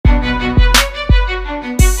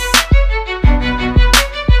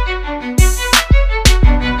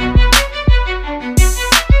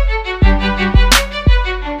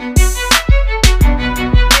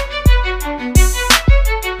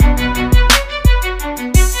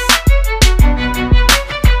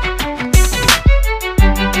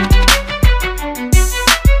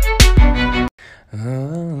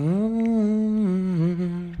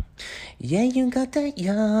got that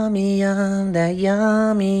yummy, that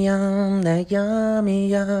yummy, that yummy,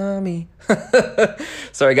 yummy.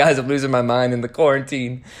 Sorry, guys, I'm losing my mind in the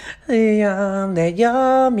quarantine. That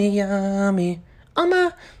yummy, yummy.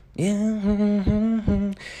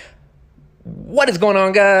 What is going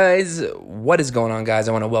on, guys? What is going on, guys?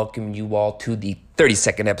 I want to welcome you all to the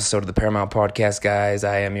 32nd episode of the Paramount Podcast, guys.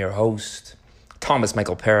 I am your host, Thomas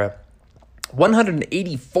Michael Para.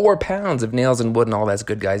 184 pounds of nails and wood and all that's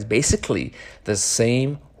good, guys. Basically, the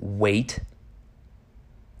same weight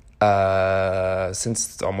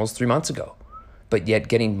since almost 3 months ago. But yet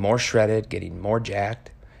getting more shredded, getting more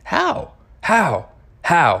jacked. How? Well,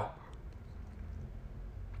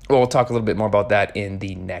 we'll talk a little bit more about that in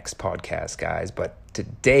the next podcast, guys. But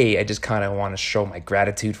today, I just kind of want to show my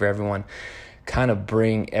gratitude for everyone. Kind of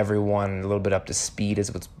bring everyone a little bit up to speed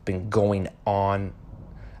as what's been going on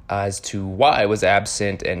as to why I was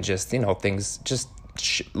absent and just, things,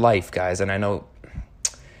 life, guys. And I know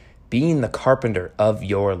being the carpenter of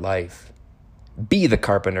your life, be the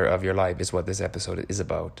carpenter of your life is what this episode is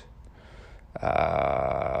about.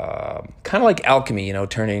 Kind of like alchemy,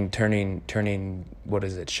 turning, what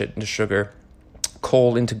is it, shit into sugar,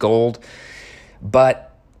 coal into gold.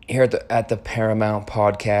 But here at the Paramount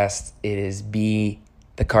Podcast, it is be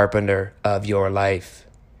the carpenter of your life.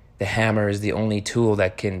 The hammer is the only tool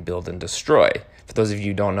that can build and destroy. For those of you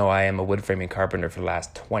who don't know, I am a wood framing carpenter for the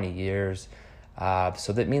last 20 years.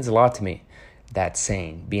 So that means a lot to me, that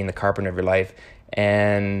saying, being the carpenter of your life.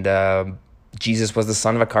 And Jesus was the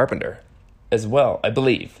son of a carpenter as well, I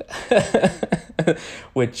believe.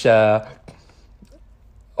 Which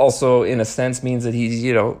also, in a sense, means that he's,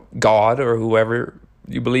 God or whoever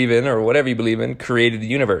you believe in or whatever you believe in created the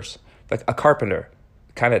universe. Like a carpenter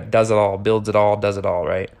kind of does it all, builds it all, does it all,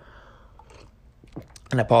 right?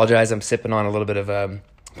 And I apologize, I'm sipping on a little bit of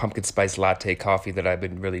pumpkin spice latte coffee that I've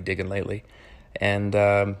been really digging lately. And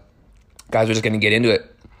guys, we're just going to get into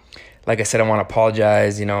it. Like I said, I want to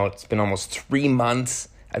apologize. It's been almost 3 months.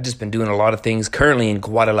 I've just been doing a lot of things. Currently in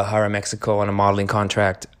Guadalajara, Mexico on a modeling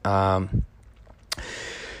contract. Part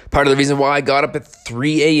of the reason why I got up at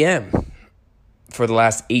 3 a.m. for the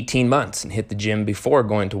last 18 months and hit the gym before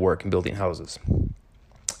going to work and building houses.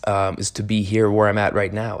 Is to be here where I'm at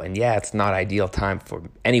right now. And yeah, it's not ideal time for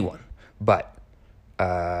anyone, but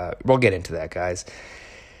we'll get into that, guys.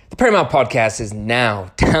 The Paramount Podcast is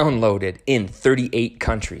now downloaded in 38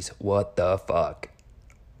 countries. What the fuck?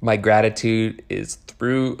 My gratitude is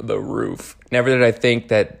through the roof. Never did I think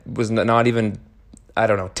that was not even,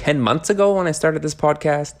 10 months ago when I started this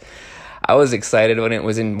podcast. I was excited when it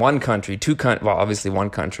was in one country, obviously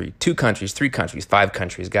one country, 2 countries, 3 countries, 5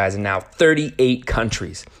 countries, guys, and now 38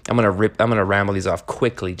 countries. I'm gonna ramble these off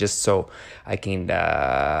quickly just so I can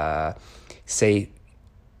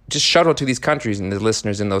just shout out to these countries and the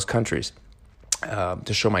listeners in those countries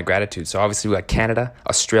to show my gratitude. So obviously we got Canada,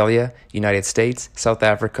 Australia, United States, South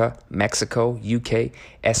Africa, Mexico, UK,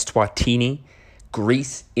 Eswatini,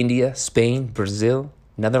 Greece, India, Spain, Brazil,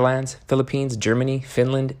 Netherlands, Philippines, Germany,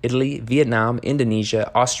 Finland, Italy, Vietnam,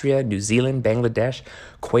 Indonesia, Austria, New Zealand, Bangladesh,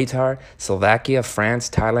 Qatar, Slovakia, France,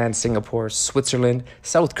 Thailand, Singapore, Switzerland,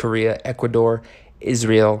 South Korea, Ecuador,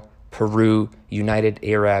 Israel, Peru, United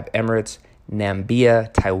Arab Emirates,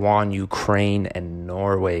 Namibia, Taiwan, Ukraine, and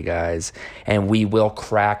Norway, guys. And we will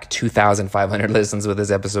crack 2,500 listens with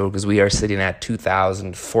this episode because we are sitting at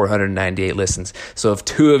 2,498 listens. So if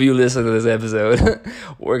 2 of you listen to this episode,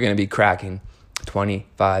 we're going to be cracking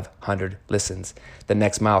 2,500 listens. The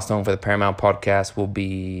next milestone for the Paramount Podcast will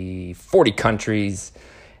be 40 countries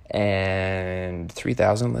and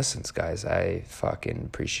 3,000 listens, guys. I fucking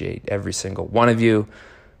appreciate every single one of you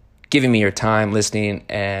giving me your time, listening,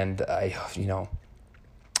 and I,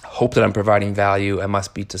 hope that I'm providing value. I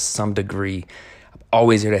must be to some degree. I'm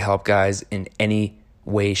always here to help, guys, in any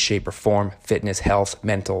way, shape, or form. Fitness, health,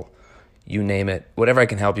 mental, you name it. Whatever I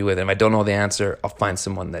can help you with. And if I don't know the answer, I'll find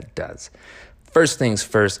someone that does. First things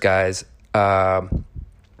first, guys, I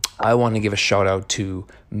want to give a shout out to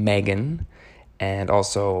Megan and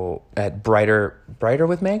also at Brighter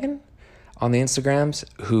with Megan on the Instagrams,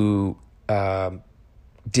 who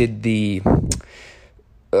did the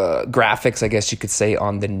graphics, I guess you could say,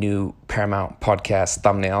 on the new Paramount Podcast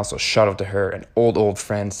thumbnail. So shout out to her, an old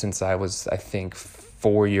friend since I was, I think,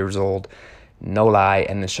 4 years old. No lie.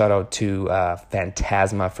 And then shout out to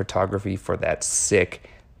Phantasma Photography for that sick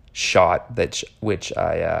shot which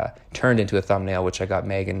I turned into a thumbnail, which I got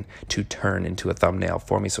Megan to turn into a thumbnail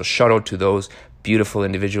for me. So shout out to those beautiful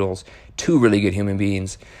individuals, 2 really good human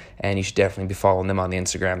beings, and you should definitely be following them on the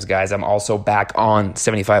Instagrams, guys. I'm also back on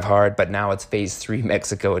 75 Hard, but now it's Phase 3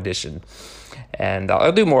 Mexico edition. And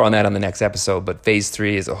I'll do more on that on the next episode, but phase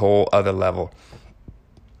 3 is a whole other level.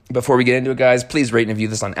 Before we get into it, guys, please rate and review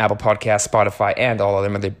this on Apple Podcasts, Spotify, and all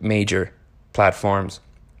other major platforms.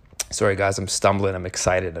 Sorry, guys, I'm stumbling. I'm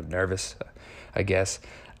excited. I'm nervous, I guess.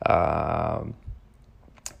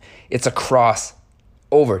 It's across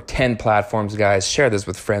over 10 platforms, guys. Share this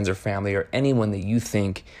with friends or family or anyone that you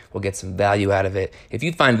think will get some value out of it. If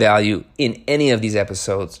you find value in any of these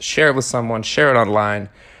episodes, share it with someone, share it online.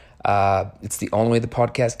 It's the only way the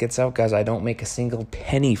podcast gets out, guys. I don't make a single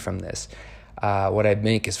penny from this. What I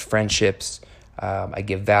make is friendships. I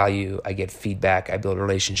give value. I get feedback. I build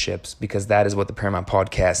relationships, because that is what the Paramount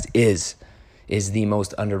Podcast is the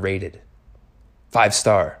most underrated.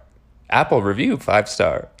 5-star. Apple review,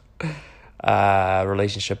 5-star.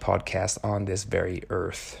 Relationship podcast on this very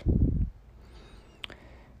earth.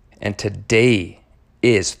 And today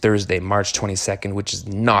is Thursday, March 22nd, which is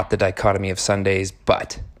not the dichotomy of Sundays,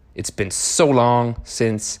 but it's been so long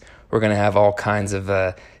since we're going to have all kinds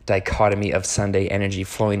of dichotomy of Sunday energy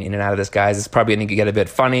flowing in and out of this, guys. It's probably going to get a bit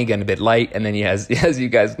funny, get a bit light, and then as you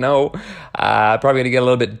guys know, probably going to get a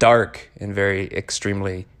little bit dark and very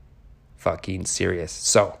extremely fucking serious.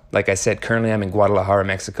 So, like I said, currently I'm in Guadalajara,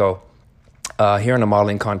 Mexico, here on a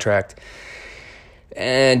modeling contract.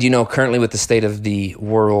 And, currently with the state of the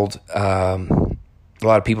world, a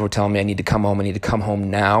lot of people were telling me I need to come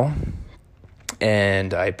home now.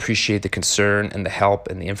 And I appreciate the concern and the help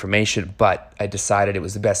and the information, but I decided it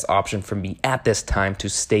was the best option for me at this time to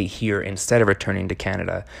stay here instead of returning to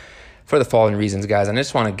Canada for the following reasons, guys. And I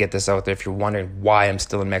just want to get this out there if you're wondering why I'm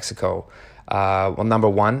still in Mexico. Well, number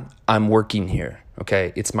one, I'm working here,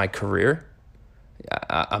 okay? It's my career.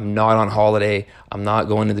 I'm not on holiday. I'm not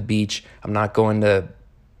going to the beach. I'm not going to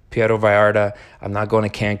Puerto Vallarta. I'm not going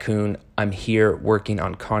to Cancun. I'm here working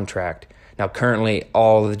on contract. Now, currently,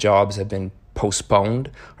 all the jobs have been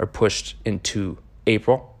postponed or pushed into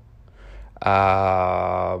April. We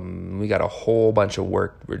got a whole bunch of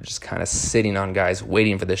work we're just kind of sitting on, guys,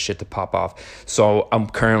 waiting for this shit to pop off. So I'm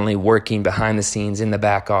currently working behind the scenes in the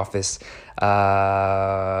back office.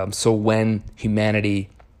 So when humanity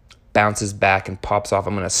bounces back and pops off,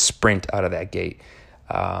 I'm going to sprint out of that gate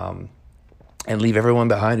and leave everyone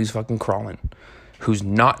behind who's fucking crawling, who's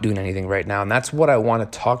not doing anything right now. And that's what I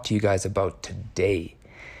want to talk to you guys about today.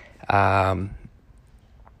 So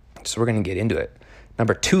we're going to get into it.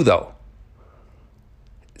 Number 2, though,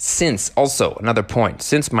 since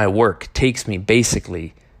my work takes me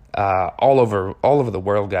basically all over the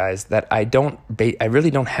world, guys, that I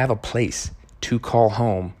really don't have a place to call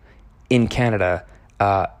home in Canada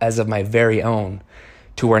as of my very own,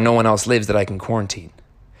 to where no one else lives that I can quarantine.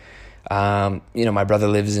 My brother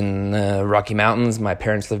lives in the Rocky Mountains. My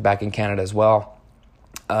parents live back in Canada as well.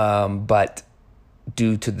 But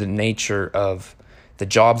due to the nature of the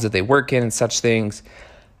jobs that they work in and such things,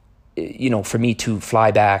 for me to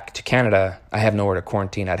fly back to Canada, I have nowhere to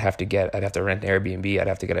quarantine. I'd have to rent an Airbnb. I'd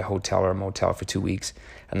have to get a hotel or a motel for 2 weeks.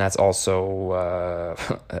 And that's also,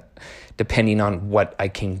 depending on what I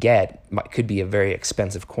can get, could be a very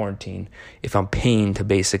expensive quarantine if I'm paying to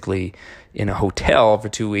basically in a hotel for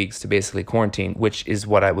 2 weeks to basically quarantine, which is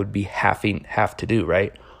what I would be have to do,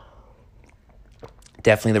 right?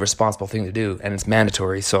 Definitely the responsible thing to do, and it's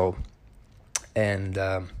mandatory. So, and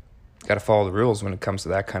got to follow the rules when it comes to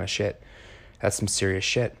that kind of shit. That's some serious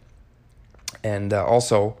shit. And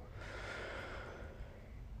also,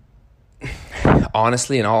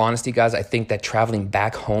 honestly, in all honesty, guys, I think that traveling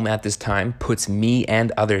back home at this time puts me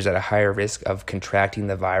and others at a higher risk of contracting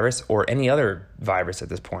the virus or any other virus at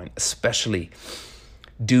this point, especially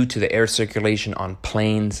due to the air circulation on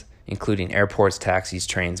planes, including airports, taxis,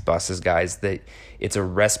 trains, buses, guys, that it's a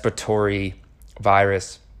respiratory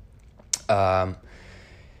virus.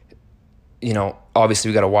 Obviously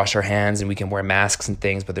we got to wash our hands and we can wear masks and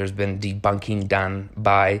things, but there's been debunking done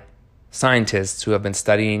by scientists who have been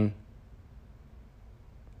studying,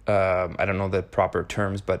 I don't know the proper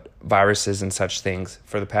terms, but viruses and such things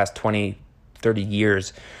for the past 20, 30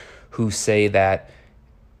 years, who say that,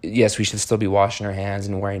 yes, we should still be washing our hands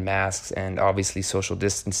and wearing masks and obviously social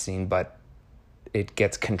distancing, but it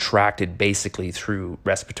gets contracted basically through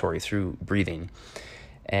respiratory, through breathing.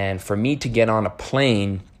 And for me to get on a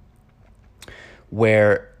plane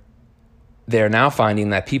where they're now finding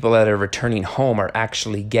that people that are returning home are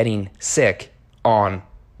actually getting sick on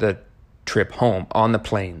the trip home, on the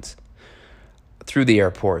planes, through the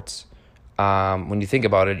airports. When you think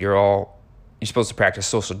about it, you're supposed to practice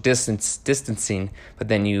social distancing, but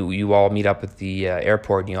then you all meet up at the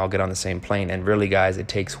airport and you all get on the same plane. And really, guys, it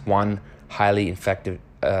takes one highly infected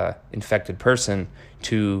person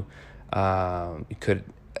to it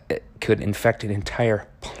could infect an entire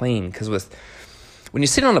plane. Because with when you're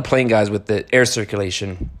sitting on a plane, guys, with the air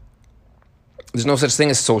circulation, there's no such thing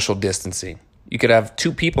as social distancing. You could have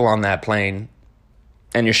two people on that plane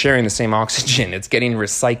and you're sharing the same oxygen. It's getting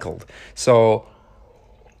recycled. So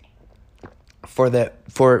for the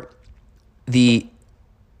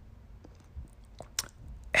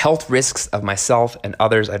health risks of myself and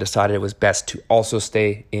others, I decided it was best to also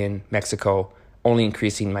stay in Mexico, only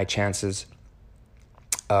increasing my chances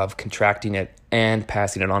of contracting it and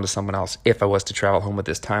passing it on to someone else if I was to travel home at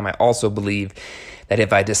this time. I also believe that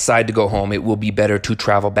if I decide to go home, it will be better to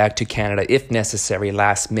travel back to Canada, if necessary,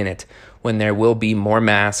 last minute, when there will be more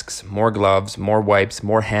masks, more gloves, more wipes,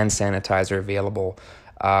 more hand sanitizer available,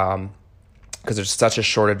 because there's such a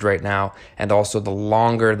shortage right now. And also, the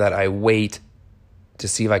longer that I wait to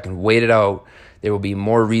see if I can wait it out, there will be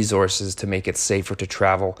more resources to make it safer to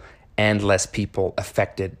travel and less people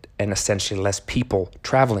affected, and essentially less people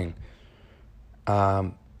traveling.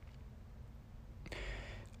 I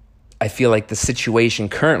feel like the situation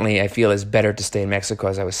currently, is better to stay in Mexico,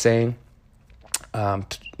 as I was saying.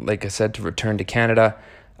 Like I said, to return to Canada,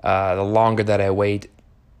 the longer that I wait,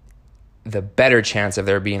 the better chance of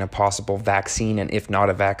there being a possible vaccine, and if not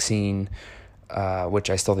a vaccine, which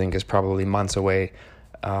I still think is probably months away,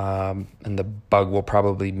 and the bug will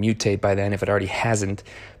probably mutate by then if it already hasn't,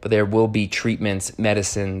 but there will be treatments,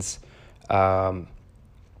 medicines,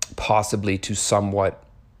 possibly to somewhat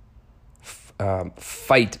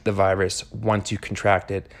fight the virus once you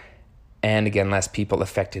contract it, and again, less people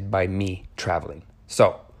affected by me traveling.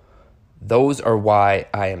 So those are why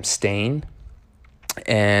I am staying.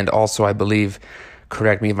 And also, I believe,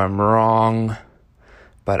 correct me if I'm wrong,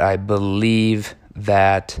 but I believe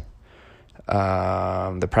that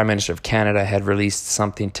the Prime Minister of Canada had released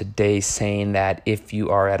something today saying that if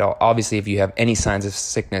you are at all, obviously if you have any signs of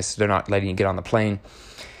sickness, they're not letting you get on the plane,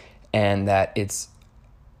 and that it's,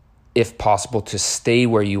 if possible, to stay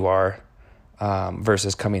where you are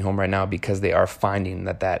versus coming home right now, because they are finding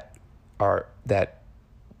that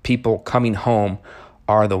people coming home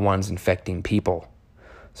are the ones infecting people.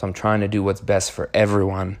 So I'm trying to do what's best for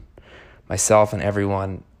everyone, myself and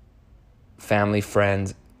everyone, family,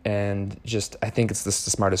 friends, and just, I think it's the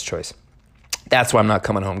smartest choice. That's why I'm not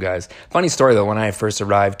coming home, guys. Funny story, though, when I first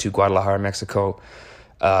arrived to Guadalajara, Mexico,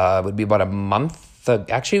 it would be about a month,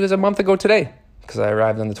 actually it was a month ago today, because I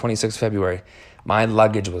arrived on the 26th of February. My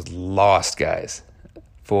luggage was lost, guys,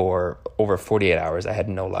 for over 48 hours. I had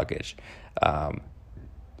no luggage. And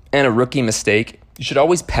a rookie mistake, you should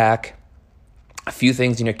always pack a few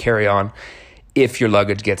things in your carry-on if your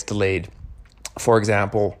luggage gets delayed. For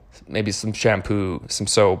example, maybe some shampoo, some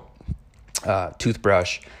soap,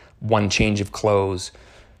 toothbrush, one change of clothes,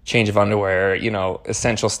 change of underwear,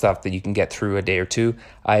 essential stuff that you can get through a day or two.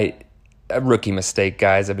 A rookie mistake,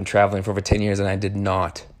 guys. I've been traveling for over 10 years and I did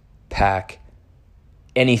not pack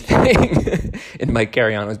anything in my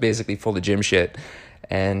carry-on. It was basically full of gym shit.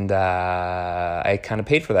 And I kind of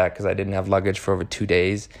paid for that because I didn't have luggage for over 2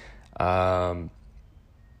 days.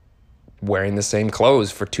 Wearing the same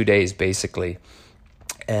clothes for 2 days, basically.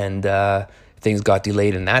 And things got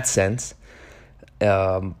delayed in that sense.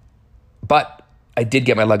 But I did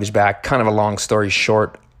get my luggage back. Kind of a long story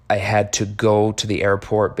short, I had to go to the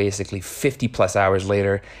airport basically 50 plus hours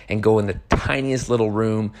later and go in the tiniest little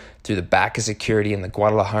room through the back of security in the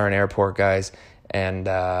Guadalajara airport, guys. And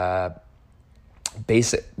where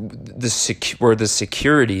the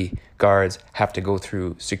security guards have to go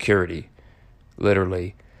through security,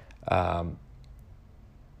 literally. So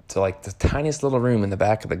like the tiniest little room in the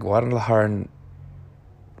back of the Guadalajara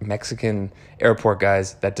Mexican airport,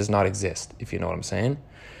 guys, that does not exist, if you know what I'm saying.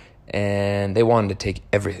 And they wanted to take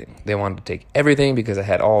everything. They wanted to take everything because I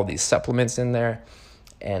had all these supplements in there.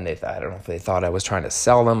 And I don't know if they thought I was trying to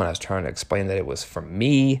sell them, and I was trying to explain that it was for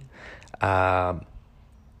me. But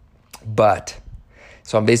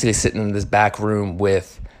so I'm basically sitting in this back room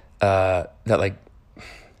with like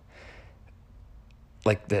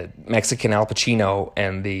the Mexican Al Pacino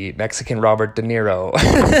and the Mexican Robert De Niro,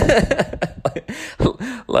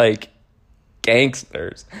 like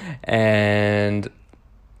gangsters. And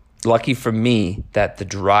lucky for me that the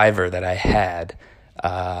driver that I had,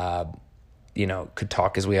 could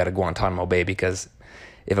talk his way out of Guantanamo Bay, because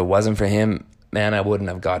if it wasn't for him, man, I wouldn't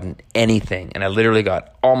have gotten anything. And I literally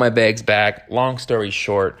got all my bags back. Long story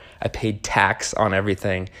short, I paid tax on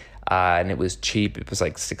everything, and it was cheap. It was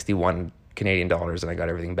like 61 Canadian dollars, and I got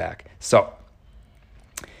everything back. So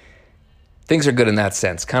things are good in that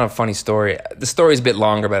sense. Kind of funny story. The story's a bit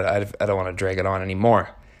longer, but I don't want to drag it on anymore.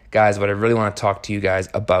 Guys, what I really want to talk to you guys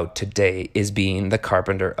about today is being the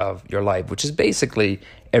carpenter of your life, which is basically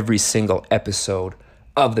every single episode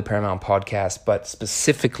of the Paramount Podcast, but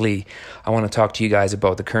specifically, I want to talk to you guys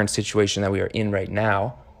about the current situation that we are in right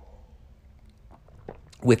now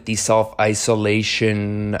with the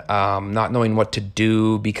self-isolation, not knowing what to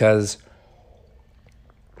do because,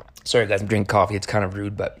 sorry guys, I'm drinking coffee. It's kind of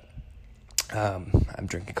rude, but I'm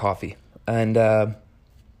drinking coffee. And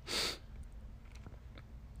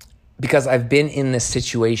because I've been in this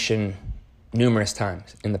situation numerous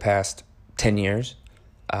times in the past 10 years.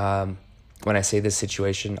 When I say this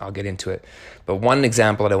situation, I'll get into it. But one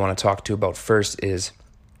example that I want to talk to about first is,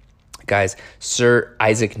 guys, Sir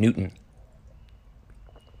Isaac Newton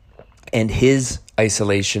and his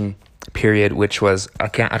isolation period, which was,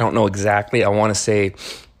 I don't know exactly, I want to say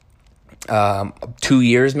 2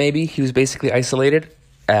 years maybe. He was basically isolated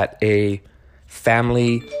at a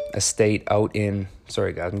family estate out in,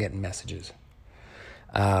 sorry guys, I'm getting messages.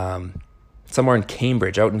 Somewhere in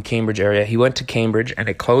Cambridge, out in Cambridge area. He went to Cambridge and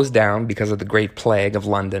it closed down because of the Great Plague of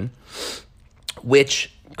London,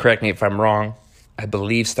 which, correct me if I'm wrong, I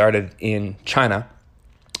believe started in China,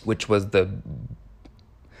 which was the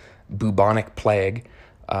bubonic plague,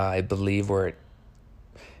 I believe, where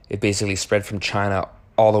it basically spread from China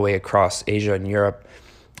all the way across Asia and Europe,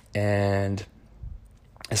 and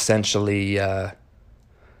essentially, I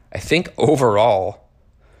think overall,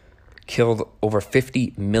 killed over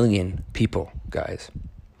 50 million people, guys.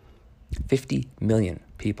 50 million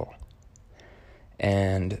people.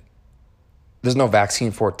 And there's no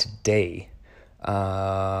vaccine for it today.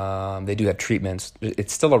 They do have treatments.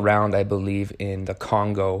 It's still around, I believe, in the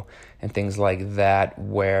Congo and things like that,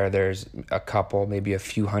 where there's a couple, maybe a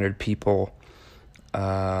few hundred people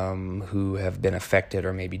who have been affected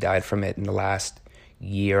or maybe died from it in the last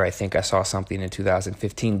year. I think I saw something in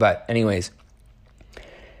 2015. But anyways,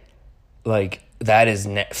 like, that is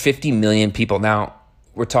 50 million people. Now,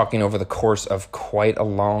 we're talking over the course of quite a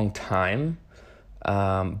long time.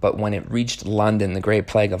 But when it reached London, the Great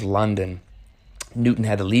Plague of London, Newton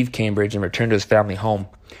had to leave Cambridge and return to his family home,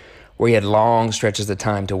 where he had long stretches of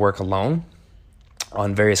time to work alone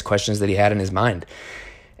on various questions that he had in his mind.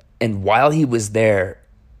 And while he was there,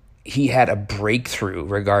 he had a breakthrough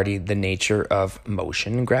regarding the nature of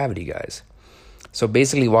motion and gravity, guys. So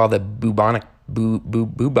basically, while the bubonic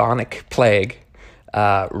plague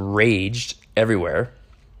raged everywhere,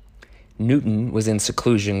 Newton was in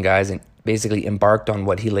seclusion, guys, and basically embarked on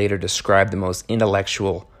what he later described the most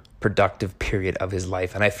intellectual, productive period of his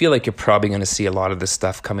life. And I feel like you're probably going to see a lot of this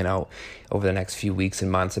stuff coming out over the next few weeks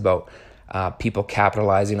and months about people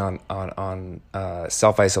capitalizing on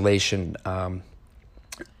self-isolation.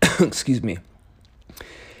 Excuse me.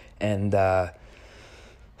 And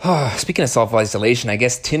speaking of self-isolation, I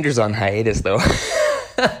guess Tinder's on hiatus, though.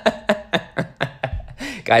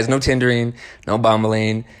 Guys, no Tindering, no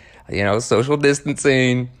bumbling, social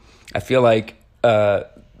distancing. I feel like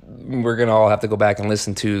we're going to all have to go back and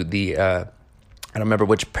listen to the, I don't remember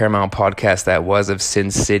which Paramount podcast that was, of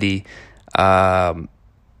Sin City,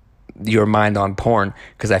 Your Mind on Porn,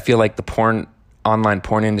 because I feel like the online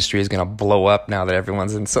porn industry is going to blow up now that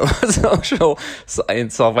everyone's in in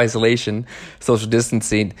self-isolation, social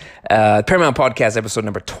distancing. Paramount Podcast episode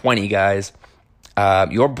number 20, guys.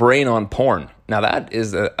 Your Brain on Porn. Now that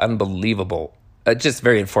is an unbelievable, just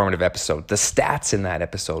very informative episode. The stats in that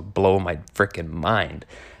episode blow my freaking mind.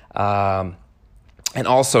 And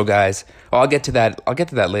also, guys, I'll get to that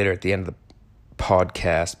later at the end of the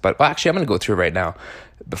podcast. But actually, I'm going to go through it right now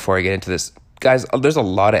before I get into this. Guys, there's a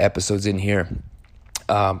lot of episodes in here.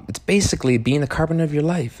 It's basically being the carpenter of your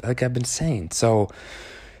life, like I've been saying. So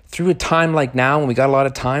through a time like now, when we got a lot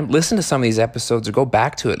of time, listen to some of these episodes or go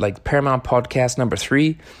back to it, like Paramount Podcast number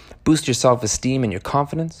 3, Boost Your Self-Esteem and Your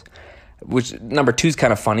Confidence, which number 2 is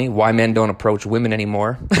kind of funny, Why Men Don't Approach Women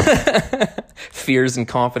Anymore, Fears and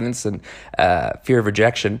Confidence and Fear of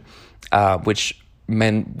Rejection, which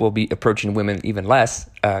men will be approaching women even less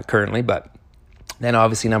currently. But then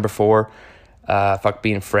obviously number 4, fuck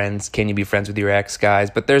being friends. Can you be friends with your ex,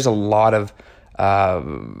 guys? But there's a lot of, I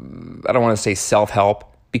don't want to say self-help,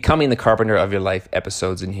 Becoming the Carpenter of Your Life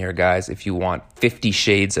episodes in here, guys. If you want 50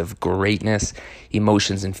 Shades of Greatness,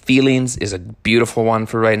 Emotions and Feelings is a beautiful one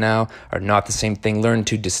for right now, are not the same thing. Learn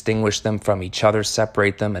to distinguish them from each other,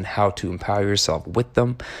 separate them, and how to empower yourself with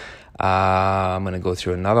them. I'm going to go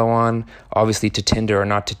through another one. Obviously, To Tinder or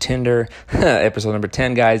Not to Tinder. Episode number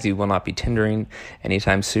 10, guys. You will not be Tindering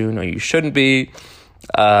anytime soon, or you shouldn't be.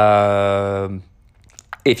 If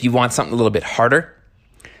you want something a little bit harder,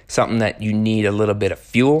 something that you need a little bit of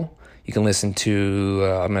fuel, you can listen to,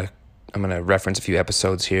 I'm gonna reference a few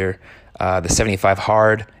episodes here. The 75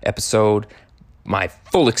 Hard episode, my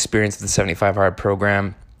full experience of the 75 Hard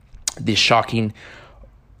program, the shocking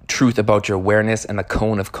truth about your awareness and the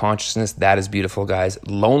cone of consciousness. That is beautiful, guys.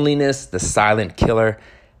 Loneliness, the silent killer.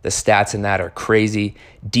 The stats in that are crazy.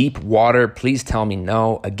 Deep water, please tell me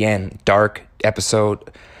no. Again, dark episode.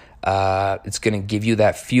 It's going to give you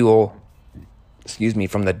that fuel,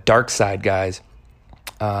 from the dark side, guys.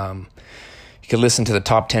 You can listen to the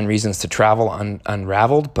top 10 reasons to travel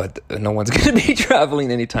unraveled, but no one's going to be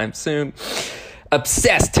traveling anytime soon.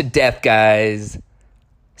 Obsessed to death, guys.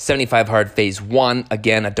 75 Hard Phase 1,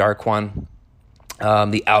 again, a dark one.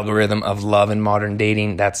 The algorithm of love and modern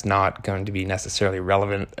dating, that's not going to be necessarily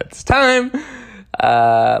relevant at this time.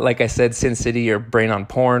 Like I said, Sin City or Brain on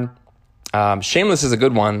Porn. Shameless is a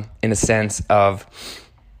good one in a sense of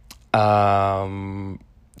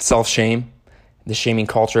self-shame, the shaming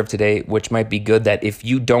culture of today, which might be good that if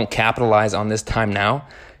you don't capitalize on this time now,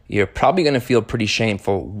 you're probably going to feel pretty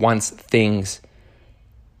shameful once things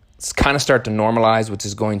kind of start to normalize, which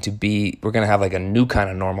is going to be, we're going to have like a new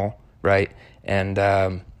kind of normal, right? And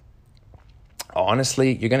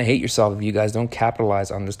honestly, you're going to hate yourself if you guys don't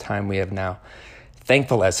capitalize on this time we have now.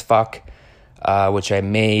 Thankful as fuck, which I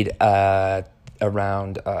made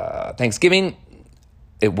around Thanksgiving.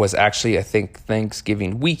 It was actually, I think,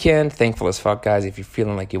 Thanksgiving weekend. Thankful as fuck, guys. If you're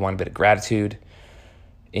feeling like you want a bit of gratitude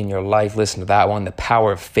in your life, listen to that one. The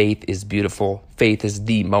power of faith is beautiful. Faith is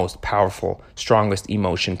the most powerful, strongest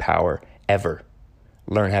emotion power ever.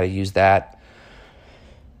 Learn how to use that.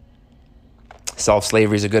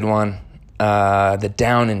 Self-slavery is a good one. The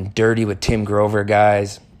Down and Dirty with Tim Grover,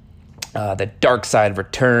 guys. The Dark Side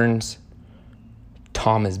returns.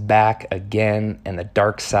 Tom is back again. And The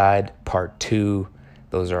Dark Side Part 2.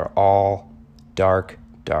 Those are all dark,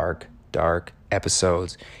 dark, dark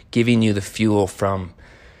episodes. Giving you the fuel from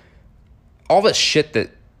all the shit that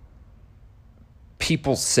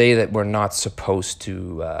people say that we're not supposed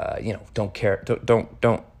to, don't care,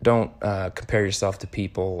 don't compare yourself to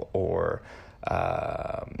people, or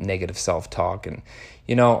negative self-talk. And,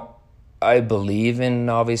 I believe in,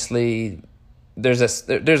 obviously, there's a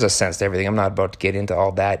sense to everything. I'm not about to get into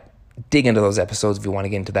all that. Dig into those episodes if you want to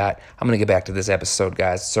get into that. I'm going to get back to this episode,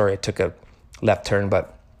 guys. Sorry I took a left turn,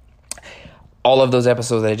 but all of those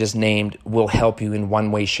episodes that I just named will help you in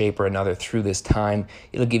one way, shape, or another through this time.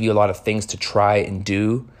 It'll give you a lot of things to try and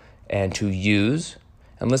do and to use,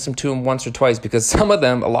 and listen to them once or twice, because a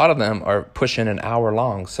lot of them are pushing an hour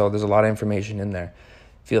long. So there's a lot of information in there.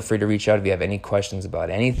 Feel free to reach out if you have any questions about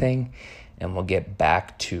anything, and we'll get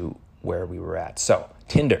back to where we were at. So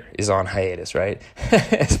Tinder is on hiatus, right?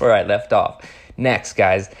 That's where I left off. Next,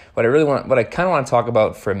 guys, what I kind of want to talk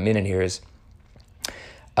about for a minute here is,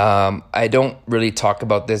 I don't really talk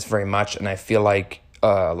about this very much, and I feel like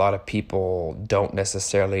a lot of people don't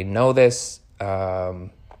necessarily know this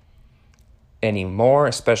anymore,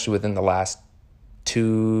 especially within the last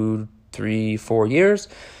 2, 3, 4 years,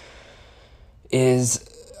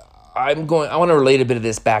 I want to relate a bit of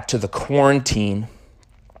this back to the quarantine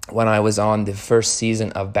when I was on the first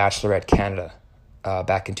season of Bachelorette Canada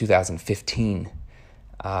back in 2015.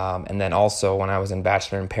 And then also when I was in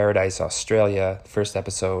Bachelor in Paradise, Australia, first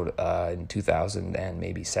episode in 2000 and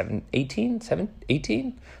maybe 18?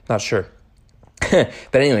 Not sure. But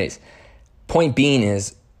anyways, point being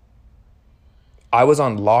is, I was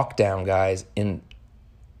on lockdown, guys,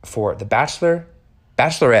 for the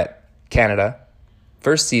Bachelorette Canada,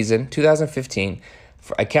 first season, 2015.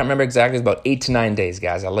 I can't remember exactly, it was about 8 to 9 days,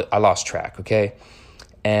 guys. I lost track, okay?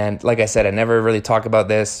 And like I said, I never really talk about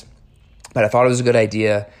this, but I thought it was a good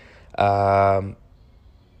idea.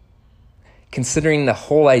 Considering the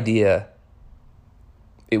whole idea,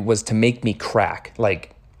 it was to make me crack.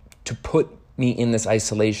 Like, to put me in this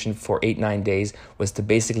isolation for 8, 9 days was to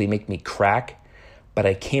basically make me crack, but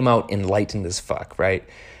I came out enlightened as fuck, right?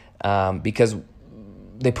 Because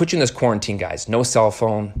they put you in this quarantine, guys. No cell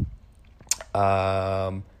phone.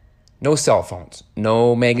 No cell phones,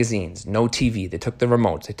 no magazines, no TV. They took the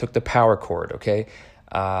remotes, they took the power cord, okay?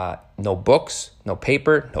 No books, no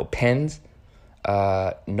paper, no pens,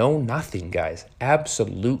 no nothing, guys.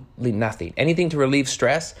 Absolutely nothing. Anything to relieve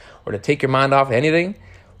stress or to take your mind off anything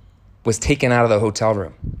was taken out of the hotel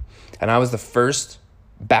room. And I was the first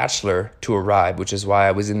bachelor to arrive, which is why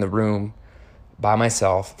I was in the room by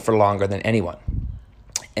myself for longer than anyone.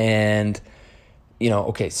 And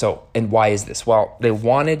okay, so, and why is this? Well,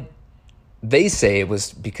 they say it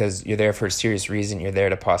was because you're there for a serious reason. You're there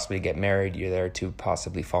to possibly get married. You're there to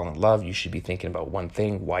possibly fall in love. You should be thinking about one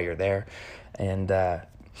thing, why you're there. And,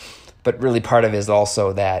 but really part of it is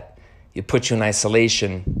also that it puts you in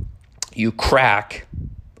isolation. You crack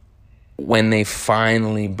when they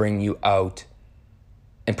finally bring you out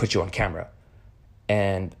and put you on camera.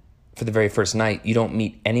 And for the very first night, you don't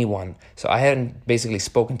meet anyone. So I hadn't basically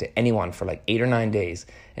spoken to anyone for like 8 or 9 days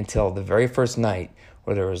until the very first night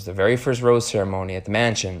where there was the very first rose ceremony at the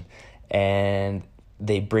mansion, and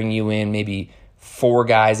they bring you in maybe 4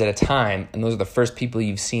 guys at a time, and those are the first people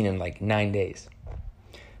you've seen in like 9 days.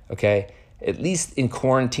 Okay? At least in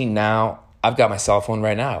quarantine now, I've got my cell phone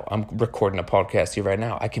right now. I'm recording a podcast here right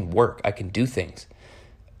now. I can work. I can do things.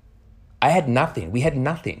 I had nothing. We had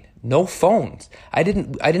nothing. No phones. I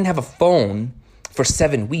didn't have a phone for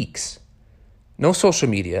 7 weeks. No social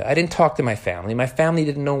media. I didn't talk to my family. My family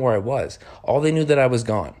didn't know where I was. All they knew that I was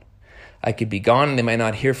gone. I could be gone and they might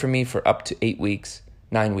not hear from me for up to 8 weeks,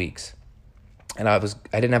 9 weeks. And I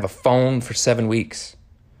didn't have a phone for 7 weeks.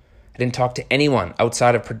 I didn't talk to anyone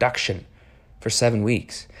outside of production for 7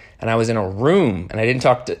 weeks. And I was in a room and I didn't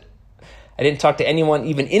talk to anyone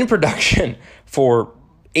even in production for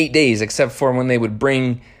 8 days, except for when they would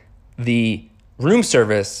bring the room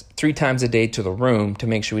service 3 times a day to the room to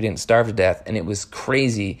make sure we didn't starve to death. And it was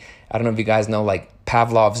crazy. I don't know if you guys know like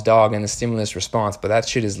Pavlov's dog and the stimulus response, but that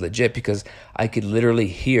shit is legit, because I could literally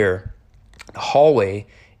hear the hallway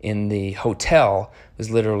in the hotel was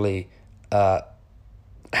literally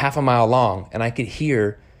half a mile long, and I could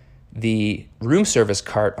hear the room service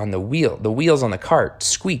cart on the wheels on the cart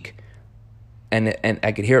squeak, and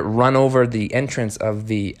I could hear it run over the entrance of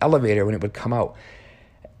the elevator when it would come out.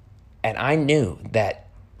 And I knew that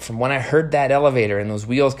from when I heard that elevator and those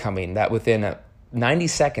wheels coming, that within 90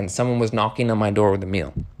 seconds, someone was knocking on my door with a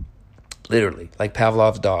meal. Literally, like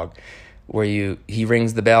Pavlov's dog, where he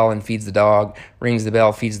rings the bell and feeds the dog, rings the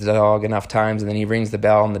bell, feeds the dog enough times, and then he rings the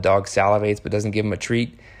bell and the dog salivates but doesn't give him a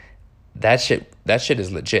treat. That shit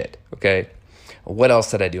is legit, okay? What else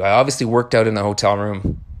did I do? I obviously worked out in the hotel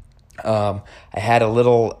room. I had a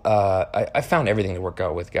little, I found everything to work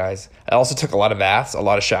out with, guys. I also took a lot of baths, a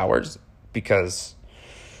lot of showers, because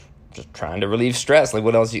just trying to relieve stress. Like,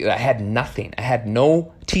 what else? I had nothing. I had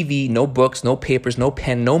no TV, no books, no papers, no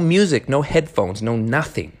pen, no music, no headphones, no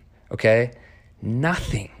nothing, okay?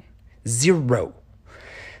 Nothing. Zero.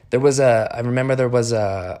 I remember there was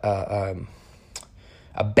a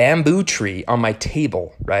bamboo tree on my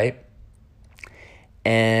table, right?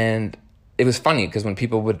 And it was funny because when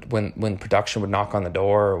people when production would knock on the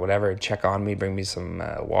door or whatever, check on me, bring me some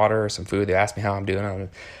water or some food, they ask me how I'm doing.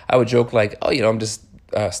 I would joke like, oh, I'm just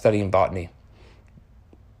studying botany.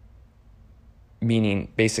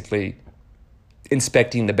 Meaning basically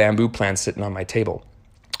inspecting the bamboo plants sitting on my table.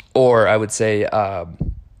 Or I would say, I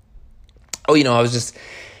was just,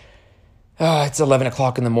 it's 11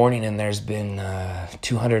 o'clock in the morning and there's been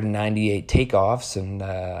 298 takeoffs and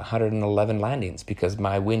 111 landings because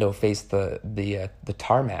my window faced the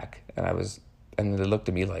tarmac. And they looked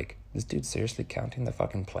at me like, this dude's seriously counting the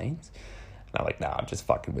fucking planes? And I'm like, nah, I'm just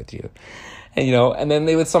fucking with you. And, and then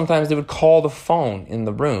they would call the phone in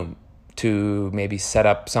the room to maybe set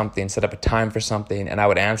up a time for something. And I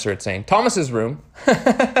would answer it saying, Thomas's room.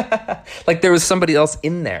 Like there was somebody else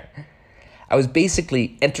in there. I was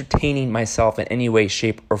basically entertaining myself in any way,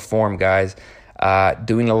 shape, or form, guys.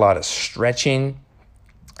 Doing a lot of stretching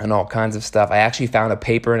and all kinds of stuff. I actually found a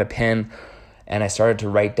paper and a pen, and I started to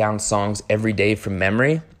write down songs every day from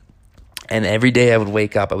memory. And every day I would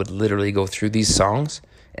wake up, I would literally go through these songs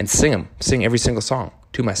and sing every single song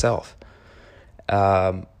to myself,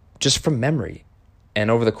 just from memory.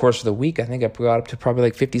 And over the course of the week, I think I got up to probably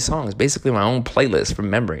like 50 songs, basically my own playlist from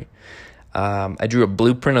memory. I drew a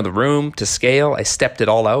blueprint of the room to scale. I stepped it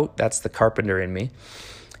all out. That's the carpenter in me.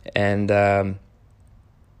 And a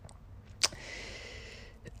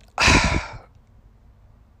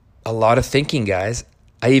lot of thinking, guys.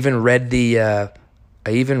 I even read the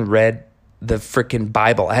freaking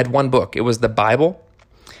Bible. I had one book. It was the Bible.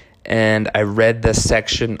 And I read the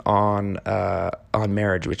section on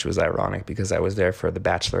marriage, which was ironic because I was there for the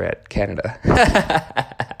Bachelorette Canada.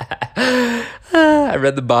 I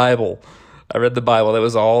read the Bible. That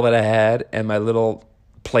was all that I had and my little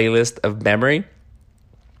playlist of memory.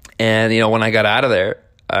 And, when I got out of there,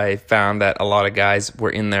 I found that a lot of guys were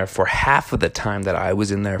in there for half of the time that I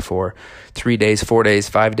was in there for. 3 days, 4 days,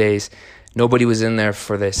 5 days. Nobody was in there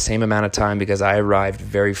for the same amount of time because I arrived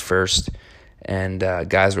very first. And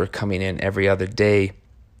guys were coming in every other day.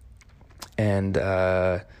 And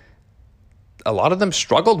a lot of them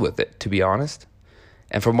struggled with it, to be honest.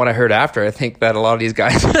 And from what I heard after, I think that a lot of these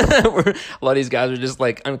guys were just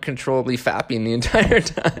like uncontrollably fapping the entire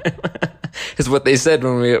time. Is what they said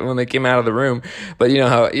when they came out of the room. But you know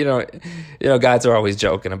how guys are always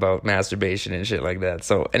joking about masturbation and shit like that.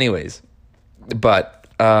 So anyways, but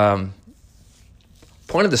point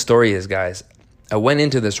of the story is, guys, I went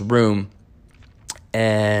into this room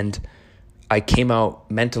and I came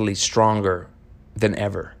out mentally stronger than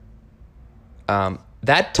ever.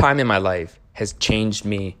 That time in my life has changed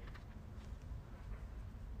me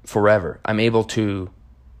forever. I'm able to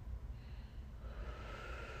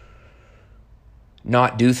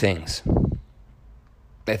not do things,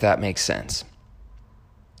 if that makes sense.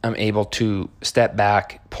 I'm able to step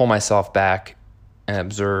back, pull myself back, and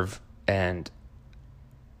observe, and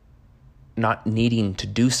not needing to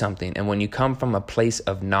do something. And when you come from a place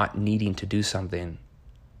of not needing to do something,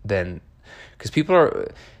 then, because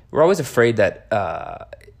we're always afraid that,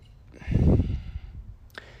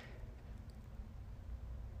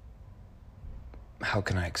 how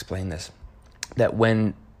can I explain this? That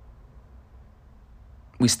when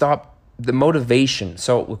we stop the motivation,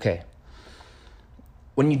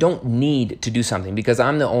 when you don't need to do something, because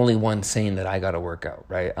I'm the only one saying that I got to work out,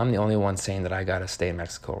 right? I'm the only one saying that I got to stay in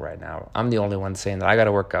Mexico right now. I'm the only one saying that I got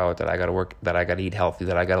to work out, that I got to eat healthy,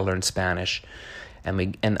 that I got to learn Spanish,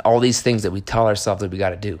 and all these things that we tell ourselves that we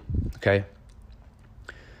got to do, okay?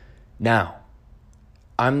 Now,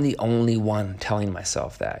 I'm the only one telling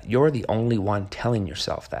myself that. You're the only one telling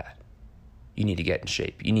yourself that. You need to get in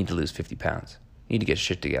shape. You need to lose 50 pounds. You need to get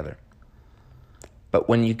shit together. But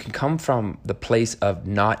when you can come from the place of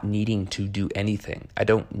not needing to do anything, I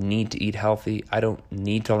don't need to eat healthy, I don't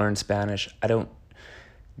need to learn Spanish, I don't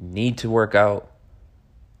need to work out.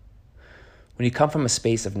 When you come from a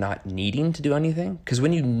space of not needing to do anything, because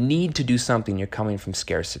when you need to do something, you're coming from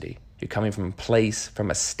scarcity. You're coming from a place, from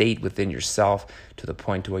a state within yourself to the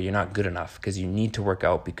point to where you're not good enough because you need to work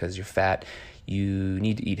out because you're fat. You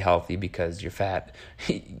need to eat healthy because you're fat.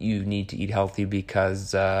 You need to eat healthy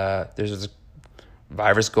because there's a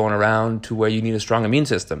virus going around to where you need a strong immune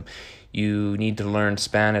system. You need to learn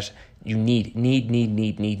Spanish. You need.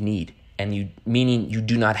 And meaning you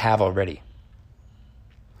do not have already.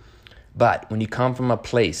 But when you come from a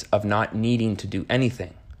place of not needing to do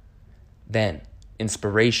anything, then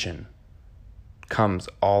inspiration comes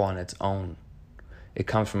all on its own. It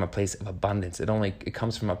comes from a place of abundance. It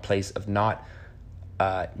comes from a place of not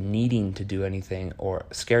needing to do anything, or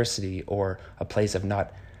scarcity, or a place of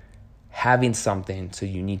not having something so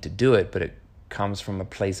you need to do it, but it comes from a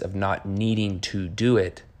place of not needing to do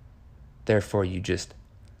it. Therefore, you just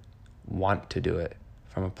want to do it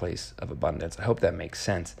from a place of abundance. I hope that makes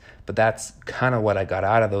sense. But that's kind of what I got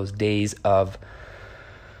out of those days of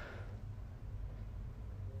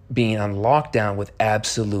being on lockdown with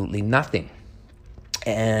absolutely nothing.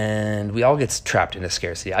 And we all get trapped into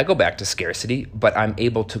scarcity. I go back to scarcity, but I'm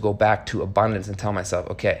able to go back to abundance and tell myself,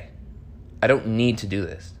 okay, I don't need to do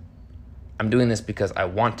this. I'm doing this because I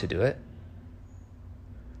want to do it.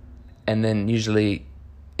 And then usually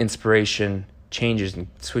inspiration changes and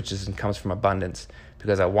switches and comes from abundance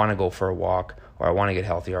because I want to go for a walk, or I want to get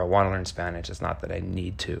healthy, or I want to learn Spanish. It's not that I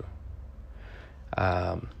need to.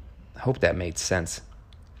 I hope that made sense.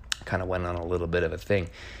 Kind of went on a little bit of a thing.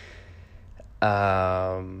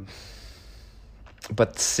 But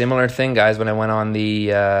similar thing, guys, when I went on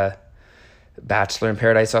the Bachelor in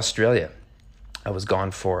Paradise Australia. I was gone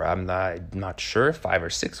for, I'm not sure, 5 or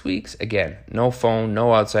 6 weeks. Again, no phone,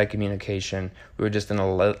 no outside communication. We were just in a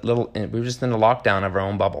lockdown of our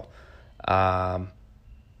own bubble.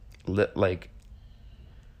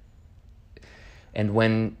 And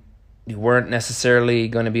when you weren't necessarily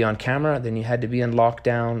going to be on camera, then you had to be in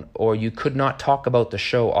lockdown, or you could not talk about the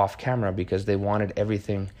show off camera because they wanted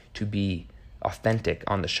everything to be authentic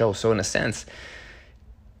on the show. So in a sense,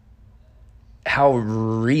 how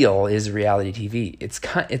real is reality TV?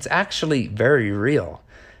 It's actually very real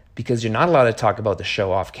because you're not allowed to talk about the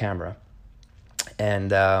show off camera.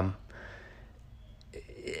 And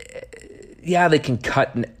they can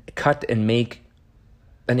cut and make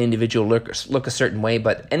an individual look a certain way,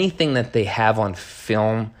 but anything that they have on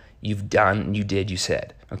film, you've done, you did, you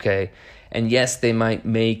said, okay? And yes, they might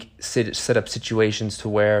set up situations to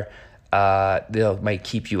where they might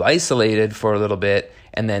keep you isolated for a little bit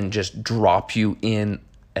and then just drop you in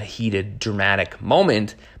a heated, dramatic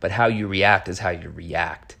moment, but how you react is how you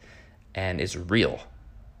react, and it's real,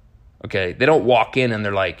 okay? They don't walk in and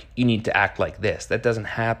they're like, you need to act like this. That doesn't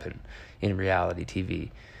happen in reality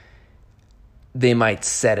TV. They might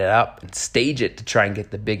set it up and stage it to try and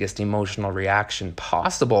get the biggest emotional reaction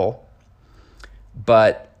possible,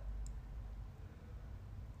 but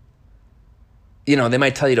they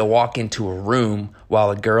might tell you to walk into a room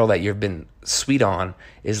while a girl that you've been sweet on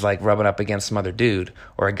is like rubbing up against some other dude,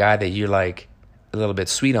 or a guy that you're like a little bit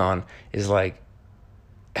sweet on is like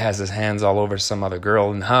has his hands all over some other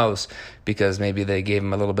girl in the house because maybe they gave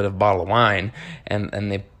him a little bit of bottle of wine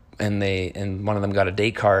and they and one of them got a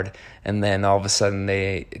date card, and then all of a sudden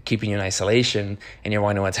they keeping you in isolation, and you're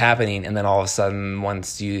wondering what's happening, and then all of a sudden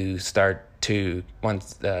once the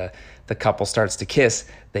couple starts to kiss,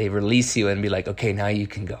 they release you and be like, okay, now you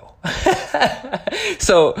can go.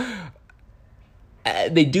 So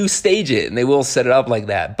they do stage it, and they will set it up like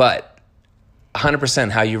that, but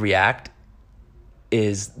 100% how you react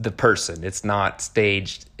is the person. It's not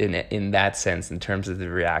staged in that sense, in terms of the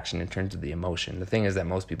reaction, in terms of the emotion. The thing is that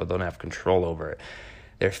most people don't have control over it,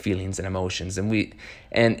 their feelings and emotions. And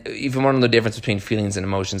if you want to know the difference between feelings and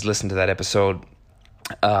emotions, listen to that episode.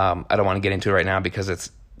 I don't want to get into it right now because it's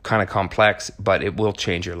kind of complex, but it will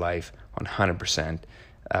change your life 100%.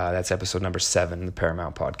 That's episode number 7, the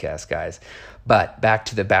Paramount Podcast, guys. But back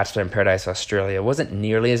to the Bachelor in Paradise, Australia. It wasn't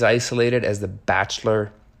nearly as isolated as the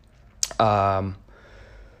Bachelorette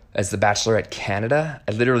Canada.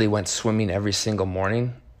 I literally went swimming every single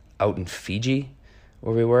morning out in Fiji,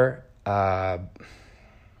 where we were. And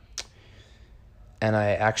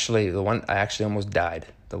I actually almost died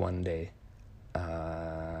the one day,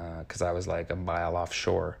 because I was like a mile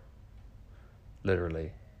offshore,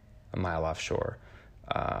 literally a mile offshore.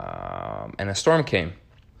 And a storm came,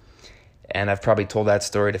 and I've probably told that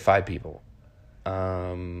story to 5 people.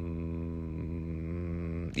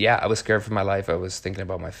 Yeah, I was scared for my life. I was thinking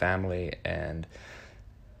about my family, and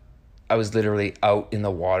I was literally out in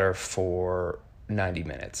the water for 90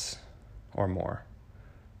 minutes or more.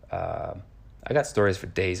 I got stories for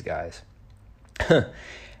days, guys.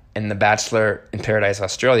 And the Bachelor in Paradise,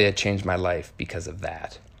 Australia changed my life because of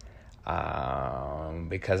that.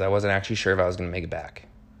 Because I wasn't actually sure if I was going to make it back.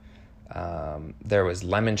 There was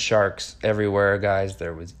lemon sharks everywhere, guys.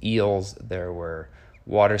 There was eels. There were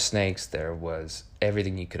water snakes. There was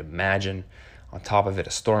everything you could imagine. On top of it,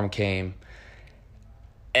 a storm came.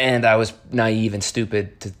 And I was naive and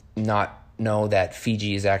stupid to not know that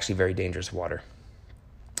Fiji is actually very dangerous water.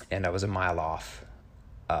 And I was a mile off,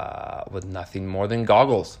 with nothing more than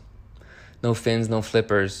goggles. No fins, no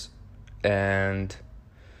flippers. And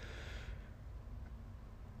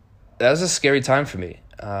that was a scary time for me.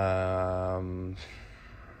 But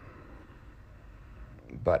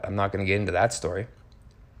I'm not going to get into that story.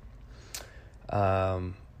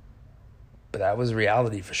 But that was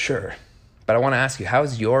reality for sure. But I want to ask you,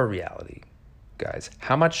 how's your reality, guys?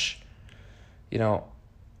 How much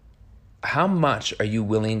are you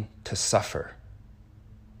willing to suffer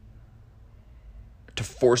to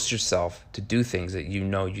force yourself to do things that you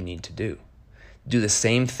know you need to do? Do the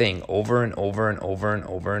same thing over and over and over and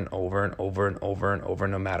over and over and over and over and over,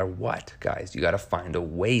 no matter what, guys. You got to find a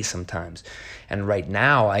way sometimes. And right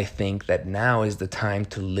now, I think that now is the time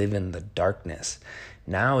to live in the darkness.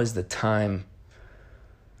 Now is the time.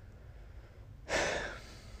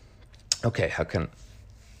 Okay, I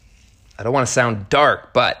don't want to sound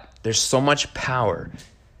dark, but there's so much power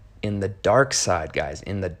in the dark side, guys,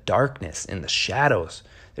 in the darkness, in the shadows.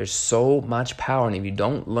 There's so much power, and if you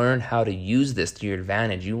don't learn how to use this to your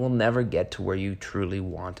advantage, you will never get to where you truly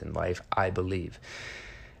want in life, I believe.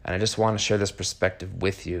 And I just want to share this perspective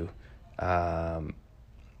with you. Something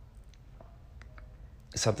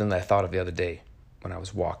that I thought of the other day when I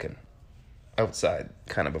was walking outside,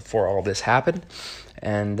 kind of before all this happened.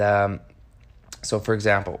 And so, for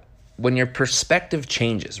example, when your perspective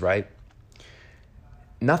changes, right?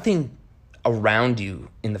 Nothing around you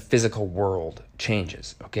in the physical world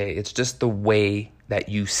changes, okay? It's just the way that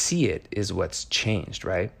you see it is what's changed,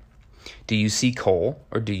 right? Do you see coal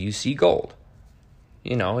or do you see gold?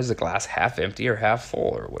 Is the glass half empty or half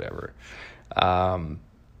full or whatever?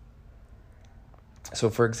 So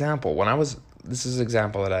for example, this is an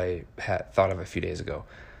example that I had thought of a few days ago.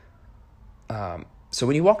 So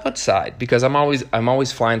when you walk outside, because I'm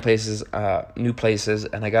always flying places, new places,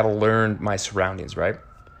 and I got to learn my surroundings, right?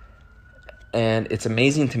 And it's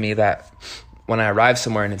amazing to me that when I arrive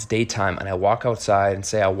somewhere and it's daytime and I walk outside and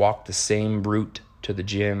say I walk the same route to the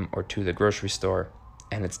gym or to the grocery store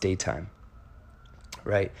and it's daytime,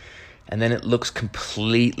 right? And then it looks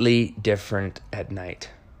completely different at night.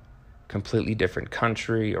 Completely different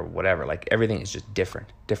country or whatever. Like everything is just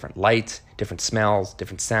different. Different lights, different smells,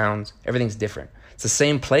 different sounds. Everything's different. It's the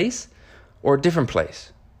same place or a different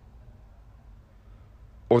place.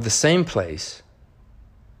 Or the same place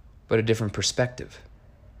but a different perspective.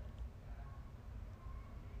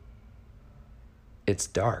 It's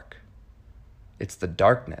dark. It's the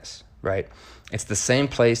darkness, right? It's the same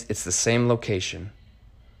place, it's the same location.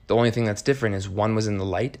 The only thing that's different is one was in the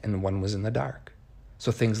light and one was in the dark. So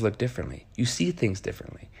things look differently. You see things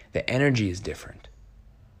differently. The energy is different.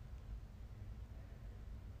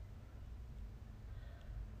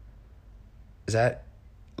 Does that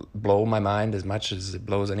blow my mind as much as it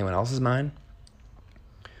blows anyone else's mind.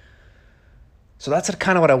 So that's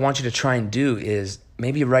kind of what I want you to try and do is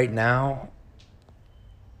maybe right now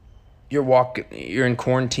you're in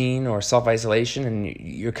quarantine or self-isolation and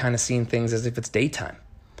you're kind of seeing things as if it's daytime.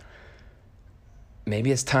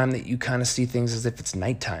 Maybe it's time that you kind of see things as if it's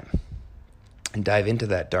nighttime and dive into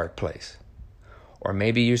that dark place. Or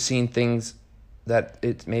maybe you're seeing things that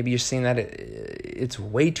it's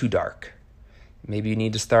way too dark. Maybe you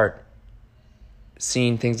need to start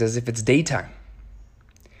seeing things as if it's daytime.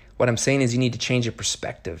 What I'm saying is you need to change your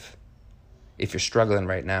perspective if you're struggling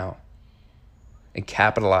right now and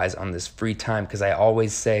capitalize on this free time. Because I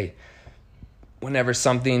always say whenever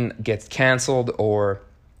something gets canceled or,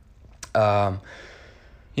 I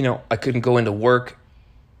couldn't go into work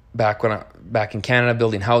back in Canada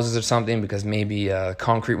building houses or something because maybe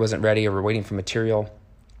concrete wasn't ready or we're waiting for material.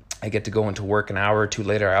 I get to go into work an hour or two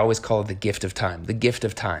later. I always call it the gift of time. The gift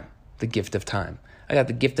of time. The gift of time. I got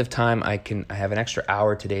the gift of time. I have an extra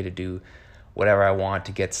hour today to do whatever I want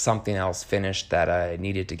to get something else finished that I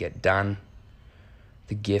needed to get done.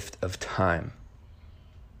 The gift of time.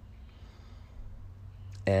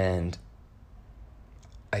 And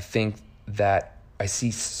I think that I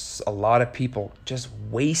see a lot of people just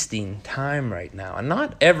wasting time right now. And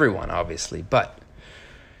not everyone, obviously, but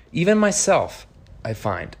even myself, I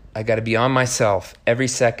find I got to be on myself every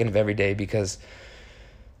second of every day because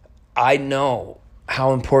I know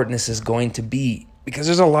how important this is going to be because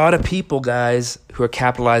there's a lot of people, guys, who are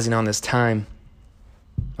capitalizing on this time.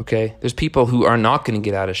 Okay? There's people who are not going to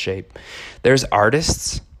get out of shape. There's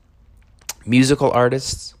artists, musical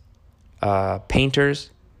artists,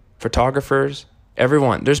 painters, photographers,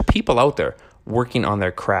 everyone. There's people out there working on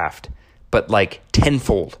their craft, but like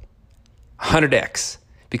tenfold, 100x,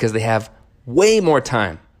 because they have way more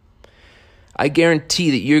time. I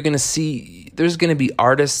guarantee that you're going to see, there's going to be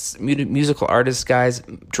artists, musical artists, guys,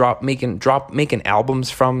 making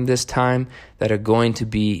albums from this time that are going to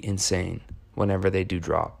be insane whenever they do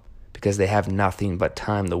drop because they have nothing but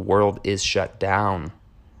time. The world is shut down.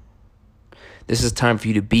 This is time for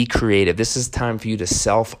you to be creative. This is time for you to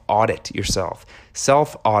self-audit yourself.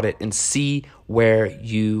 Self-audit and see where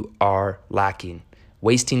you are lacking,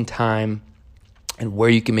 wasting time, and where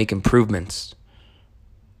you can make improvements.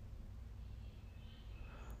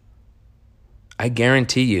 I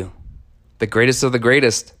guarantee you, the greatest of the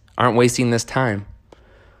greatest aren't wasting this time.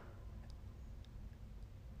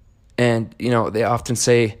 And, they often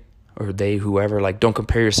say, or whoever, like, don't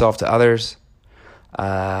compare yourself to others.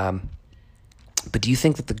 But do you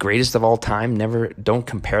think that the greatest of all time don't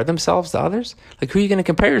compare themselves to others? Like, who are you going to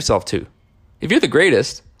compare yourself to? If you're the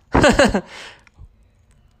greatest,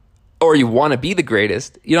 or you want to be the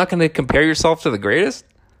greatest, you're not going to compare yourself to the greatest?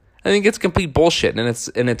 I think it's complete bullshit, and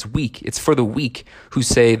it's weak. It's for the weak who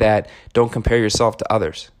say that don't compare yourself to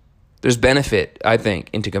others. There's benefit, I think,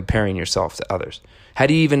 into comparing yourself to others. How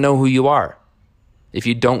do you even know who you are if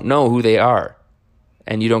you don't know who they are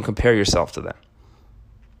and you don't compare yourself to them?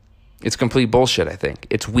 It's complete bullshit, I think.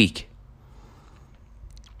 It's weak.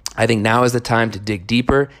 I think now is the time to dig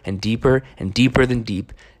deeper and deeper and deeper than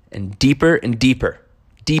deep and deeper and deeper.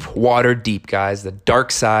 Deep water deep, guys. The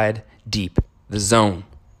dark side deep. The zone.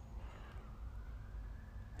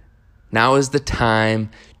 Now is the time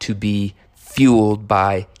to be fueled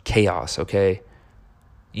by chaos, okay?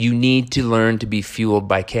 You need to learn to be fueled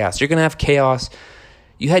by chaos. You're going to have chaos.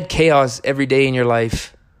 You had chaos every day in your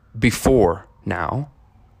life before now.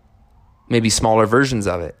 Maybe smaller versions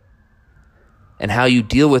of it. And how you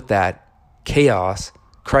deal with that chaos,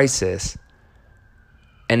 crisis,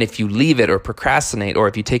 and if you leave it or procrastinate or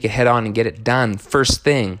if you take it head on and get it done first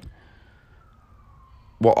thing,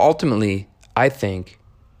 will ultimately, I think,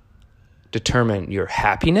 determine your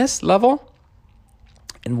happiness level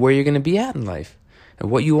and where you're going to be at in life and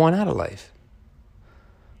what you want out of life.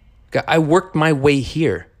 I worked my way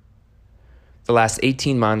here the last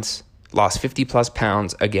 18 months, lost 50 plus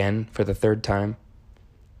pounds again for the third time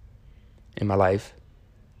in my life,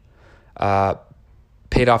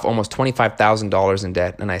 paid off almost $25,000 in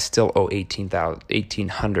debt, and I still owe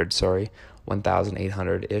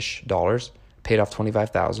 $1,800-ish dollars, paid off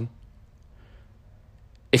 $25,000.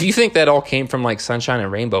 If you think that all came from like sunshine and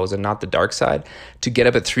rainbows and not the dark side, to get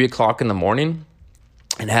up at 3 o'clock in the morning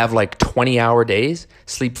and have like 20-hour days,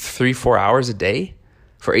 sleep 3-4 hours a day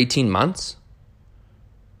for 18 months,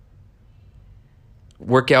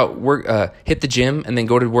 hit the gym and then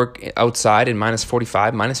go to work outside in minus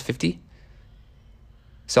 45, minus 50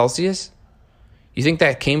 Celsius? You think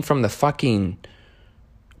that came from the fucking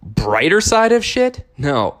brighter side of shit?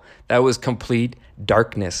 No, that was complete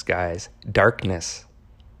darkness, guys. Darkness.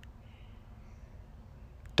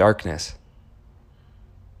 darkness.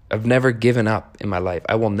 I've never given up in my life.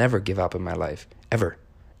 I will never give up in my life. Ever.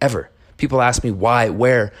 Ever. People ask me why,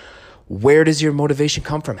 where does your motivation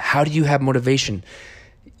come from? How do you have motivation?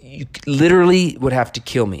 You literally would have to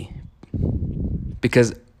kill me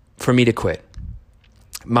because for me to quit.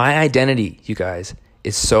 My identity, you guys,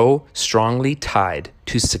 is so strongly tied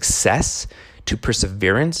to success, to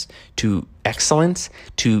perseverance, to excellence,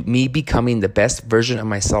 to me becoming the best version of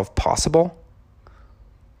myself possible,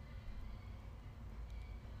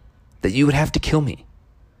 that you would have to kill me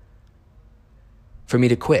for me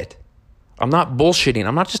to quit. I'm not bullshitting.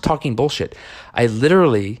 I'm not just talking bullshit. I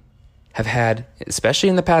literally have had, especially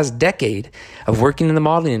in the past decade of working in the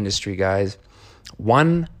modeling industry, guys,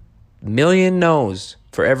 1 million no's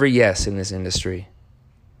for every yes in this industry.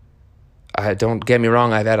 Don't get me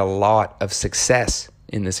wrong, I've had a lot of success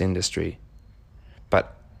in this industry.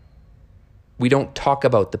 But we don't talk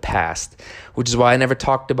about the past, which is why I never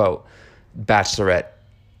talked about Bachelorette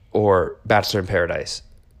or Bachelor in Paradise,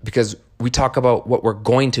 because we talk about what we're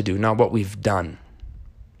going to do, not what we've done.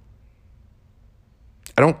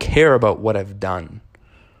 I don't care about what I've done.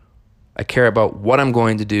 I care about what I'm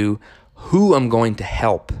going to do, who I'm going to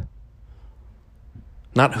help,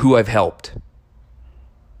 not who I've helped.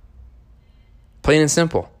 Plain and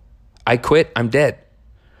simple. I quit, I'm dead.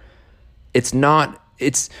 How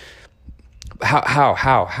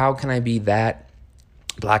can I be that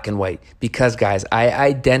black and white? Because, guys, I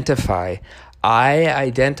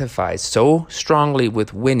identify so strongly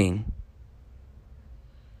with winning,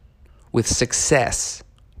 with success,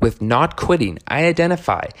 with not quitting. I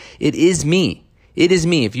identify. It is me. It is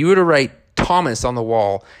me. If you were to write Thomas on the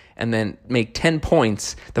wall and then make 10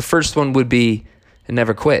 points, the first one would be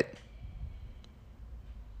never quit.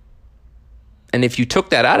 And if you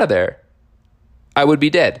took that out of there, I would be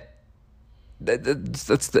dead.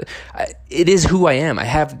 It is who I am.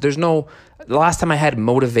 The last time I had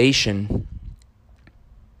motivation,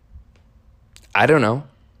 I don't know.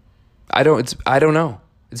 I don't know.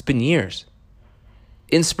 It's been years.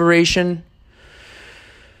 Inspiration.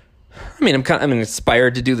 I'm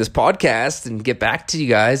inspired to do this podcast and get back to you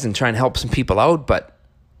guys and try and help some people out, but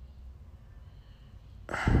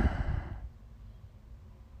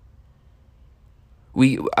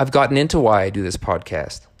I've gotten into why I do this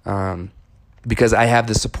podcast. Because I have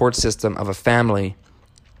the support system of a family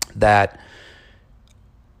that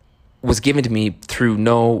was given to me through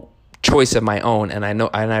no choice of my own, and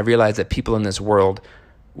I realized that people in this world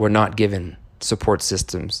were not given support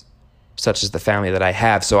systems such as the family that I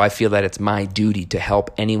have. So I feel that it's my duty to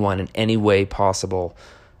help anyone in any way possible,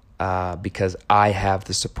 because I have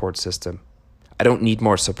the support system. I don't need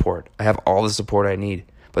more support. I have all the support I need,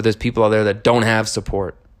 but there's people out there that don't have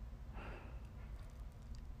support.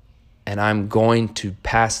 And I'm going to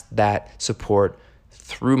pass that support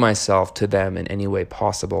through myself to them in any way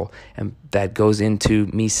possible. And that goes into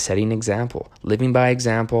me setting example, living by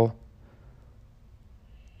example,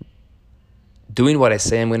 doing what I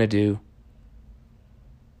say I'm going to do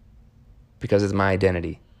because it's my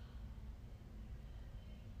identity.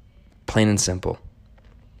 Plain and simple.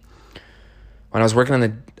 When I was working on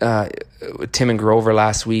with Tim and Grover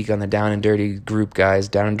last week on the Down and Dirty group, guys,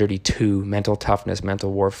 Down and Dirty 2, Mental Toughness, Mental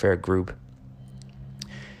Warfare group.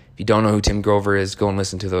 If you don't know who Tim Grover is, go and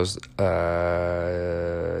listen to those 2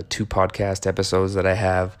 podcast episodes that I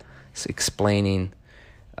have explaining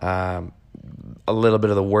a little bit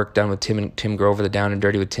of the work done with Tim Grover, the Down and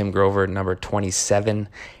Dirty with Tim Grover, number 27,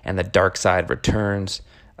 and the Dark Side Returns,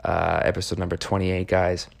 episode number 28,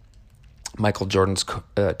 guys. Michael Jordan's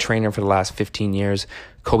trainer for the last 15 years,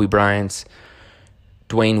 Kobe Bryant's,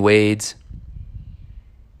 Dwayne Wade's.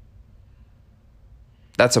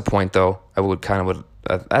 That's a point, though.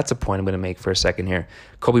 That's a point I'm going to make for a second here.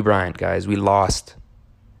 Kobe Bryant, guys, we lost.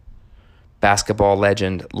 Basketball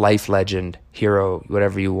legend, life legend, hero,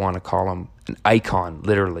 whatever you want to call him. An icon,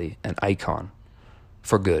 literally an icon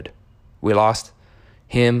for good. We lost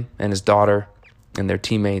him and his daughter and their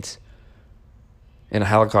teammates in a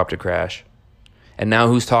helicopter crash. And now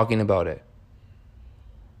who's talking about it?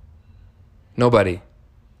 Nobody.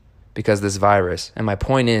 Because this virus. And my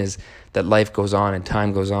point is that life goes on and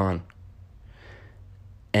time goes on.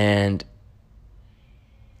 And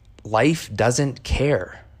life doesn't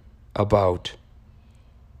care about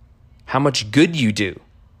how much good you do.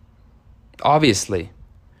 Obviously.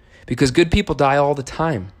 Because good people die all the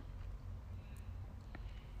time.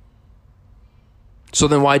 So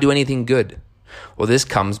then why do anything good? Well, this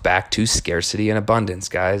comes back to scarcity and abundance,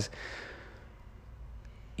 guys.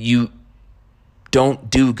 You don't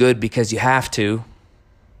do good because you have to.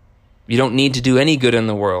 You don't need to do any good in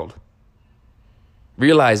the world.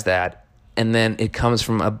 Realize that And then it comes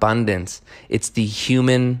from abundance. It's the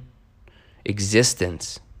human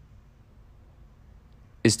existence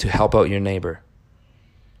is to help out your neighbor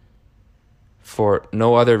for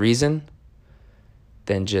no other reason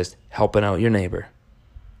than just helping out your neighbor.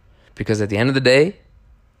 Because at the end of the day,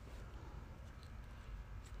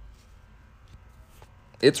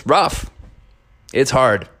 it's rough. It's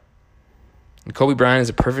hard. And Kobe Bryant is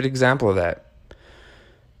a perfect example of that.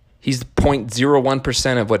 He's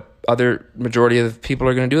 0.01% of what other majority of people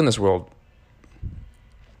are going to do in this world.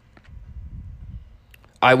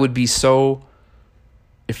 I would be so,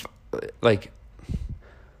 the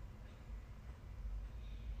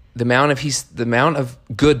amount of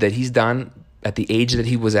good that he's done at the age that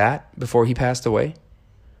he was at before he passed away.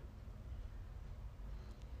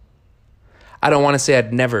 I don't want to say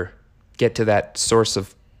I'd never get to that to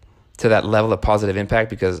that level of positive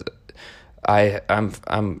impact, because I'm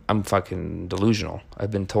fucking delusional. I've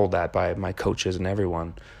been told that by my coaches and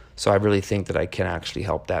everyone. So I really think that I can actually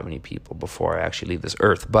help that many people before I actually leave this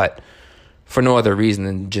earth, but for no other reason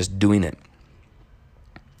than just doing it.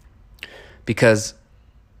 Because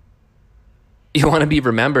you want to be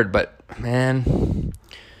remembered, but man,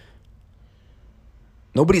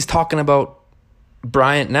 nobody's talking about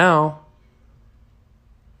Bryant now.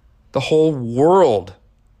 The whole world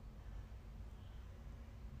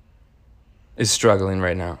is struggling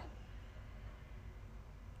right now.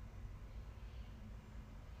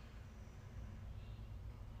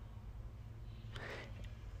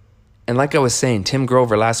 And like I was saying, Tim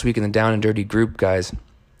Grover last week in the Down and Dirty group, guys,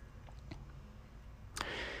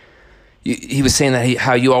 he was saying that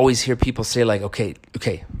how you always hear people say like, okay,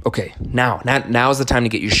 now's the time to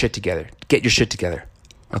get your shit together. Get your shit together,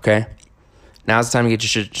 okay? Now's the time to get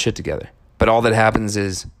your shit together. But all that happens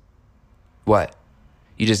is, what?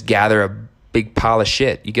 You just gather a big pile of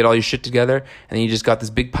shit. You get all your shit together, and then you just got this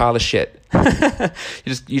big pile of shit.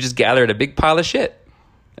 you just gathered a big pile of shit.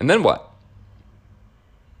 And then what?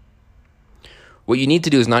 What you need to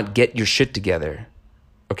do is not get your shit together,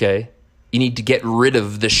 okay? You need to get rid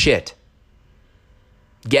of the shit.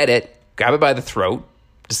 Get it, grab it by the throat,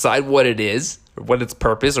 decide what it is, or what its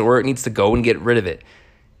purpose, or where it needs to go, and get rid of it.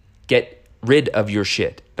 Get rid of your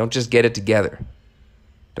shit. Don't just get it together.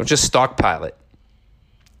 Don't just stockpile it.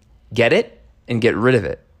 Get it and get rid of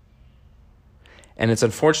it. And it's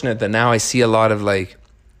unfortunate that now I see a lot of like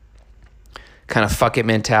kind of fuck it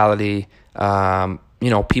mentality.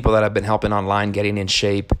 People that I've been helping online getting in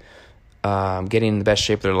shape, getting in the best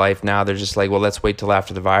shape of their life. Now they're just like, well, let's wait till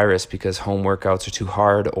after the virus because home workouts are too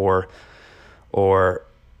hard, or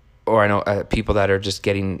I know people that are just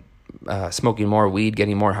getting smoking more weed,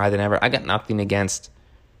 getting more high than ever. I got nothing against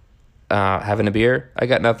having a beer. I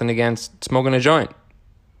got nothing against smoking a joint.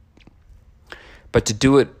 But to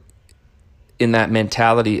do it in that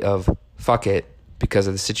mentality of fuck it because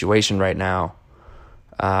of the situation right now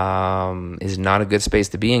is not a good space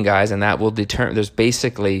to be in, guys. And that will determine, there's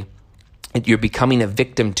basically, you're becoming a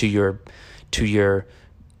victim you're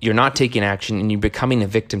not taking action, and you're becoming a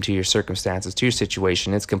victim to your circumstances, to your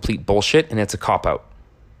situation. It's complete bullshit, and it's a cop-out,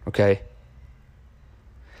 okay?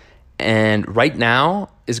 And right now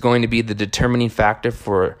is going to be the determining factor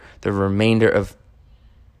for the remainder of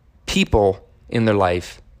people in their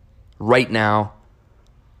life. Right now,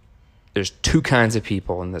 there's two kinds of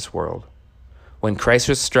people in this world. When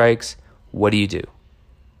crisis strikes, what do?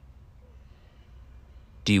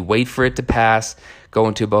 Do you wait for it to pass, go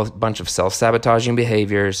into a bunch of self-sabotaging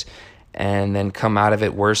behaviors, and then come out of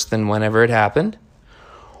it worse than whenever it happened?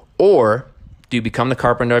 Or do you become the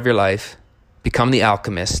carpenter of your life, become the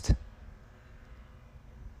alchemist,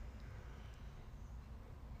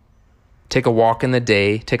 take a walk in the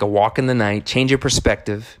day, take a walk in the night, change your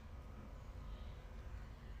perspective?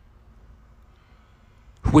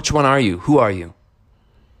 Which one are you? Who are you?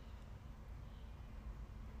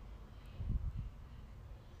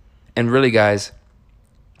 And really, guys,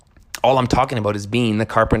 all I'm talking about is being the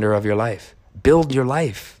carpenter of your life. Build your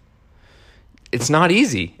life. It's not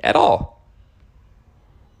easy at all.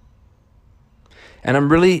 And I'm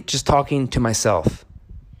really just talking to myself.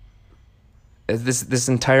 This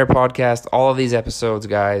entire podcast, all of these episodes,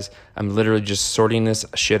 guys, I'm literally just sorting this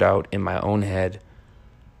shit out in my own head.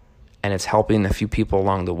 And it's helping a few people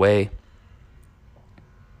along the way.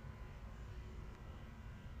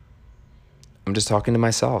 I'm just talking to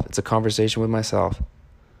myself. It's a conversation with myself.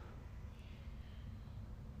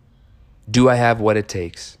 Do I have what it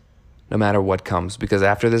takes, no matter what comes? Because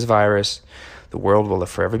after this virus, the world will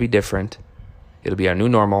forever be different. It'll be our new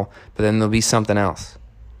normal, but then there'll be something else.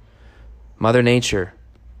 Mother Nature,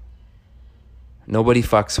 nobody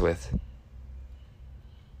fucks with.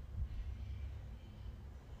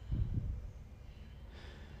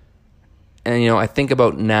 And, I think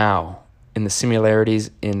about now in the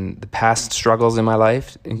similarities in the past struggles in my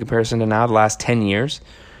life in comparison to now, the last 10 years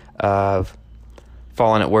of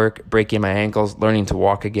falling at work, breaking my ankles, learning to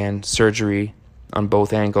walk again, surgery on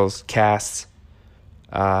both ankles, casts,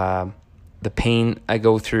 the pain I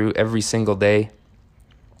go through every single day.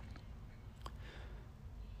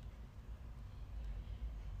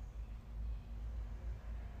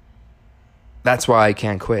 That's why I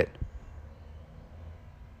can't quit.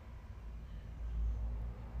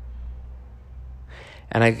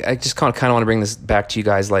 And I just kind of want to bring this back to you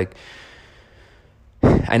guys. Like,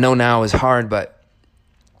 I know now is hard,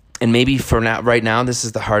 and maybe for now, right now, this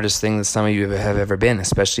is the hardest thing that some of you have ever been,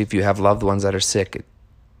 especially if you have loved ones that are sick.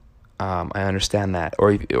 I understand that.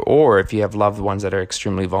 Or if you have loved ones that are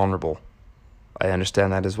extremely vulnerable, I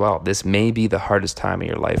understand that as well. This may be the hardest time of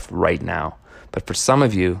your life right now. But for some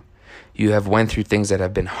of you, you have went through things that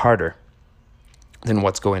have been harder than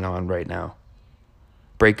what's going on right now.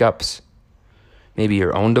 Breakups. Maybe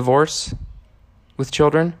your own divorce with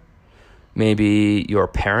children. Maybe your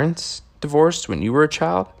parents divorced when you were a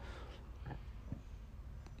child.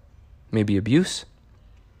 Maybe abuse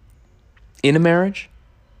in a marriage.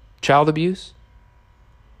 Child abuse.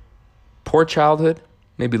 Poor childhood.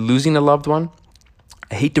 Maybe losing a loved one.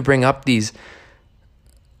 I hate to bring up these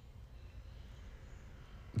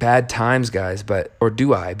bad times, guys, or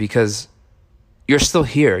do I? Because you're still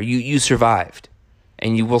here. You survived.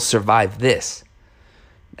 And you will survive this.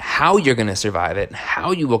 How you're going to survive it and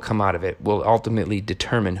how you will come out of it will ultimately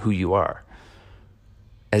determine who you are,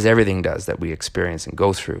 as everything does that we experience and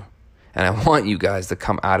go through. And I want you guys to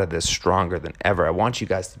come out of this stronger than ever. I want you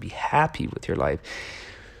guys to be happy with your life.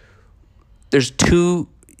 There's two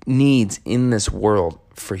needs in this world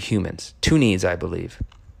for humans. Two needs, I believe.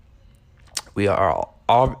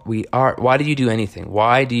 Why do you do anything?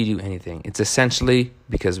 Why do you do anything? It's essentially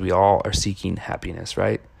because we all are seeking happiness,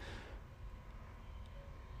 right?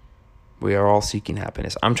 We are all seeking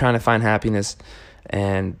happiness. I'm trying to find happiness,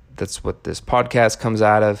 and that's what this podcast comes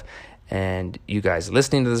out of. And you guys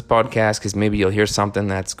listening to this podcast, because maybe you'll hear something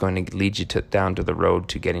that's going to lead you down to the road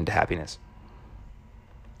to getting to happiness.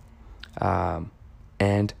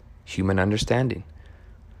 And human understanding.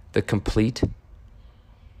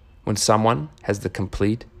 When someone has the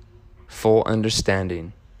complete, full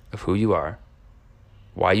understanding of who you are,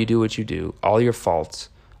 why you do what you do, all your faults,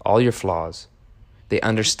 all your flaws, they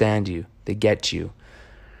understand you. They get you.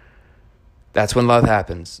 That's when love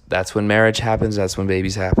happens. That's when marriage happens. That's when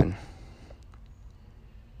babies happen.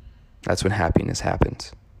 That's when happiness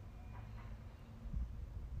happens.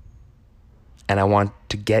 And I want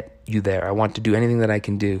to get you there. I want to do anything that I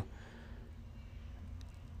can do.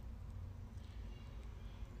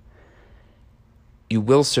 You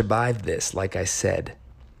will survive this, like I said.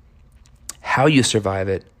 How you survive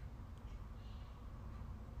it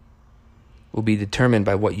will be determined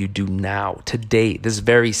by what you do now, today, this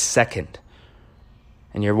very second.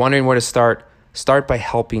 And you're wondering where to start? Start by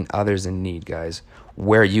helping others in need, guys,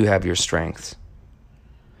 where you have your strengths.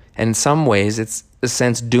 And in some ways, it's a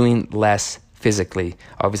sense doing less physically,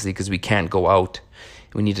 obviously, because we can't go out.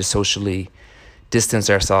 We need to socially distance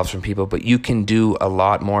ourselves from people, but you can do a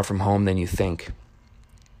lot more from home than you think.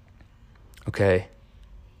 Okay?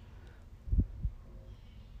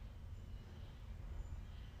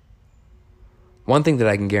 One thing that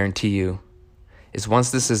I can guarantee you is once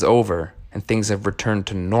this is over and things have returned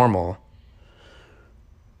to normal,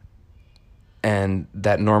 and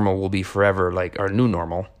that normal will be forever, like our new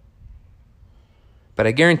normal. But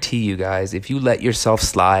I guarantee you guys, if you let yourself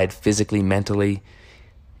slide physically, mentally,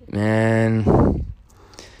 man,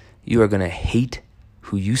 you are going to hate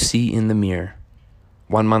who you see in the mirror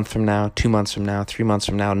 1 month from now, 2 months from now, 3 months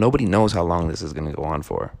from now. Nobody knows how long this is going to go on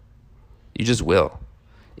for. You just will.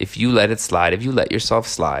 If you let it slide, if you let yourself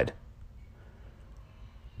slide,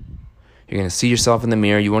 you're going to see yourself in the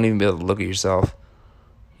mirror. You won't even be able to look at yourself.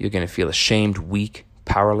 You're going to feel ashamed, weak,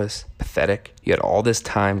 powerless, pathetic. You had all this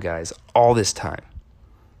time, guys, all this time.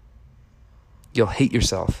 You'll hate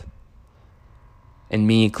yourself, and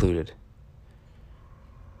me included.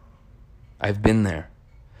 I've been there.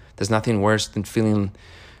 There's nothing worse than feeling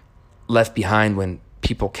left behind when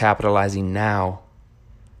people capitalizing now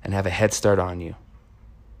and have a head start on you.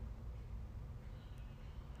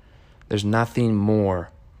 There's nothing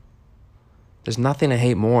I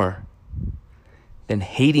hate more than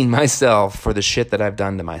hating myself for the shit that I've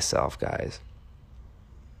done to myself, guys.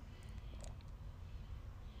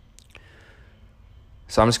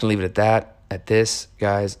 So I'm just going to leave it at this,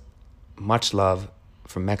 guys. Much love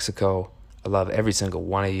from Mexico. I love every single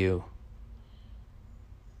one of you.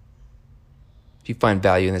 If you find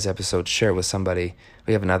value in this episode, share it with somebody.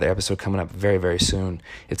 We have another episode coming up very, very soon.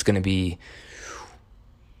 There's going to be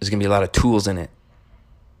a lot of tools in it.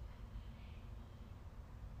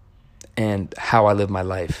 And how I live my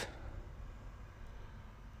life.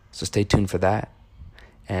 So stay tuned for that.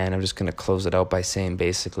 And I'm just going to close it out by saying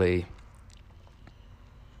basically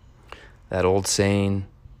that old saying,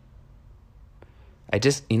 I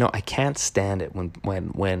can't stand it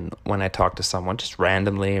when I talk to someone just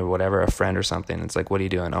randomly or whatever, a friend or something. It's like, what are you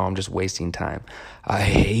doing? Oh, I'm just wasting time. I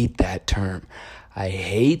hate that term.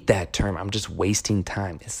 I'm just wasting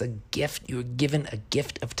time. It's a gift. You're given a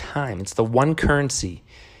gift of time. It's the one currency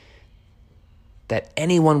that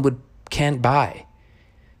anyone can't buy.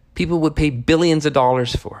 People would pay billions of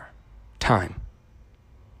dollars for time.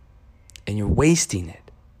 And you're wasting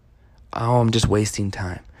it. Oh, I'm just wasting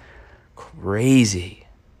time. Crazy.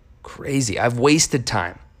 I've wasted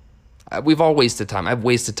time. We've all wasted time. I've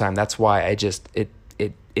wasted time. That's why it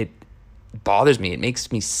bothers me. It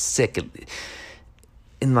makes me sick.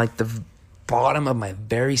 In like the bottom of my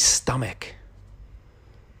very stomach.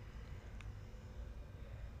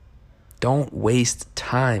 Don't waste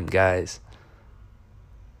time, guys.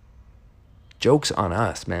 Joke's on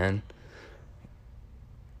us, man.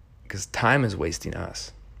 Because time is wasting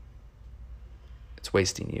us. It's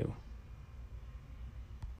wasting you.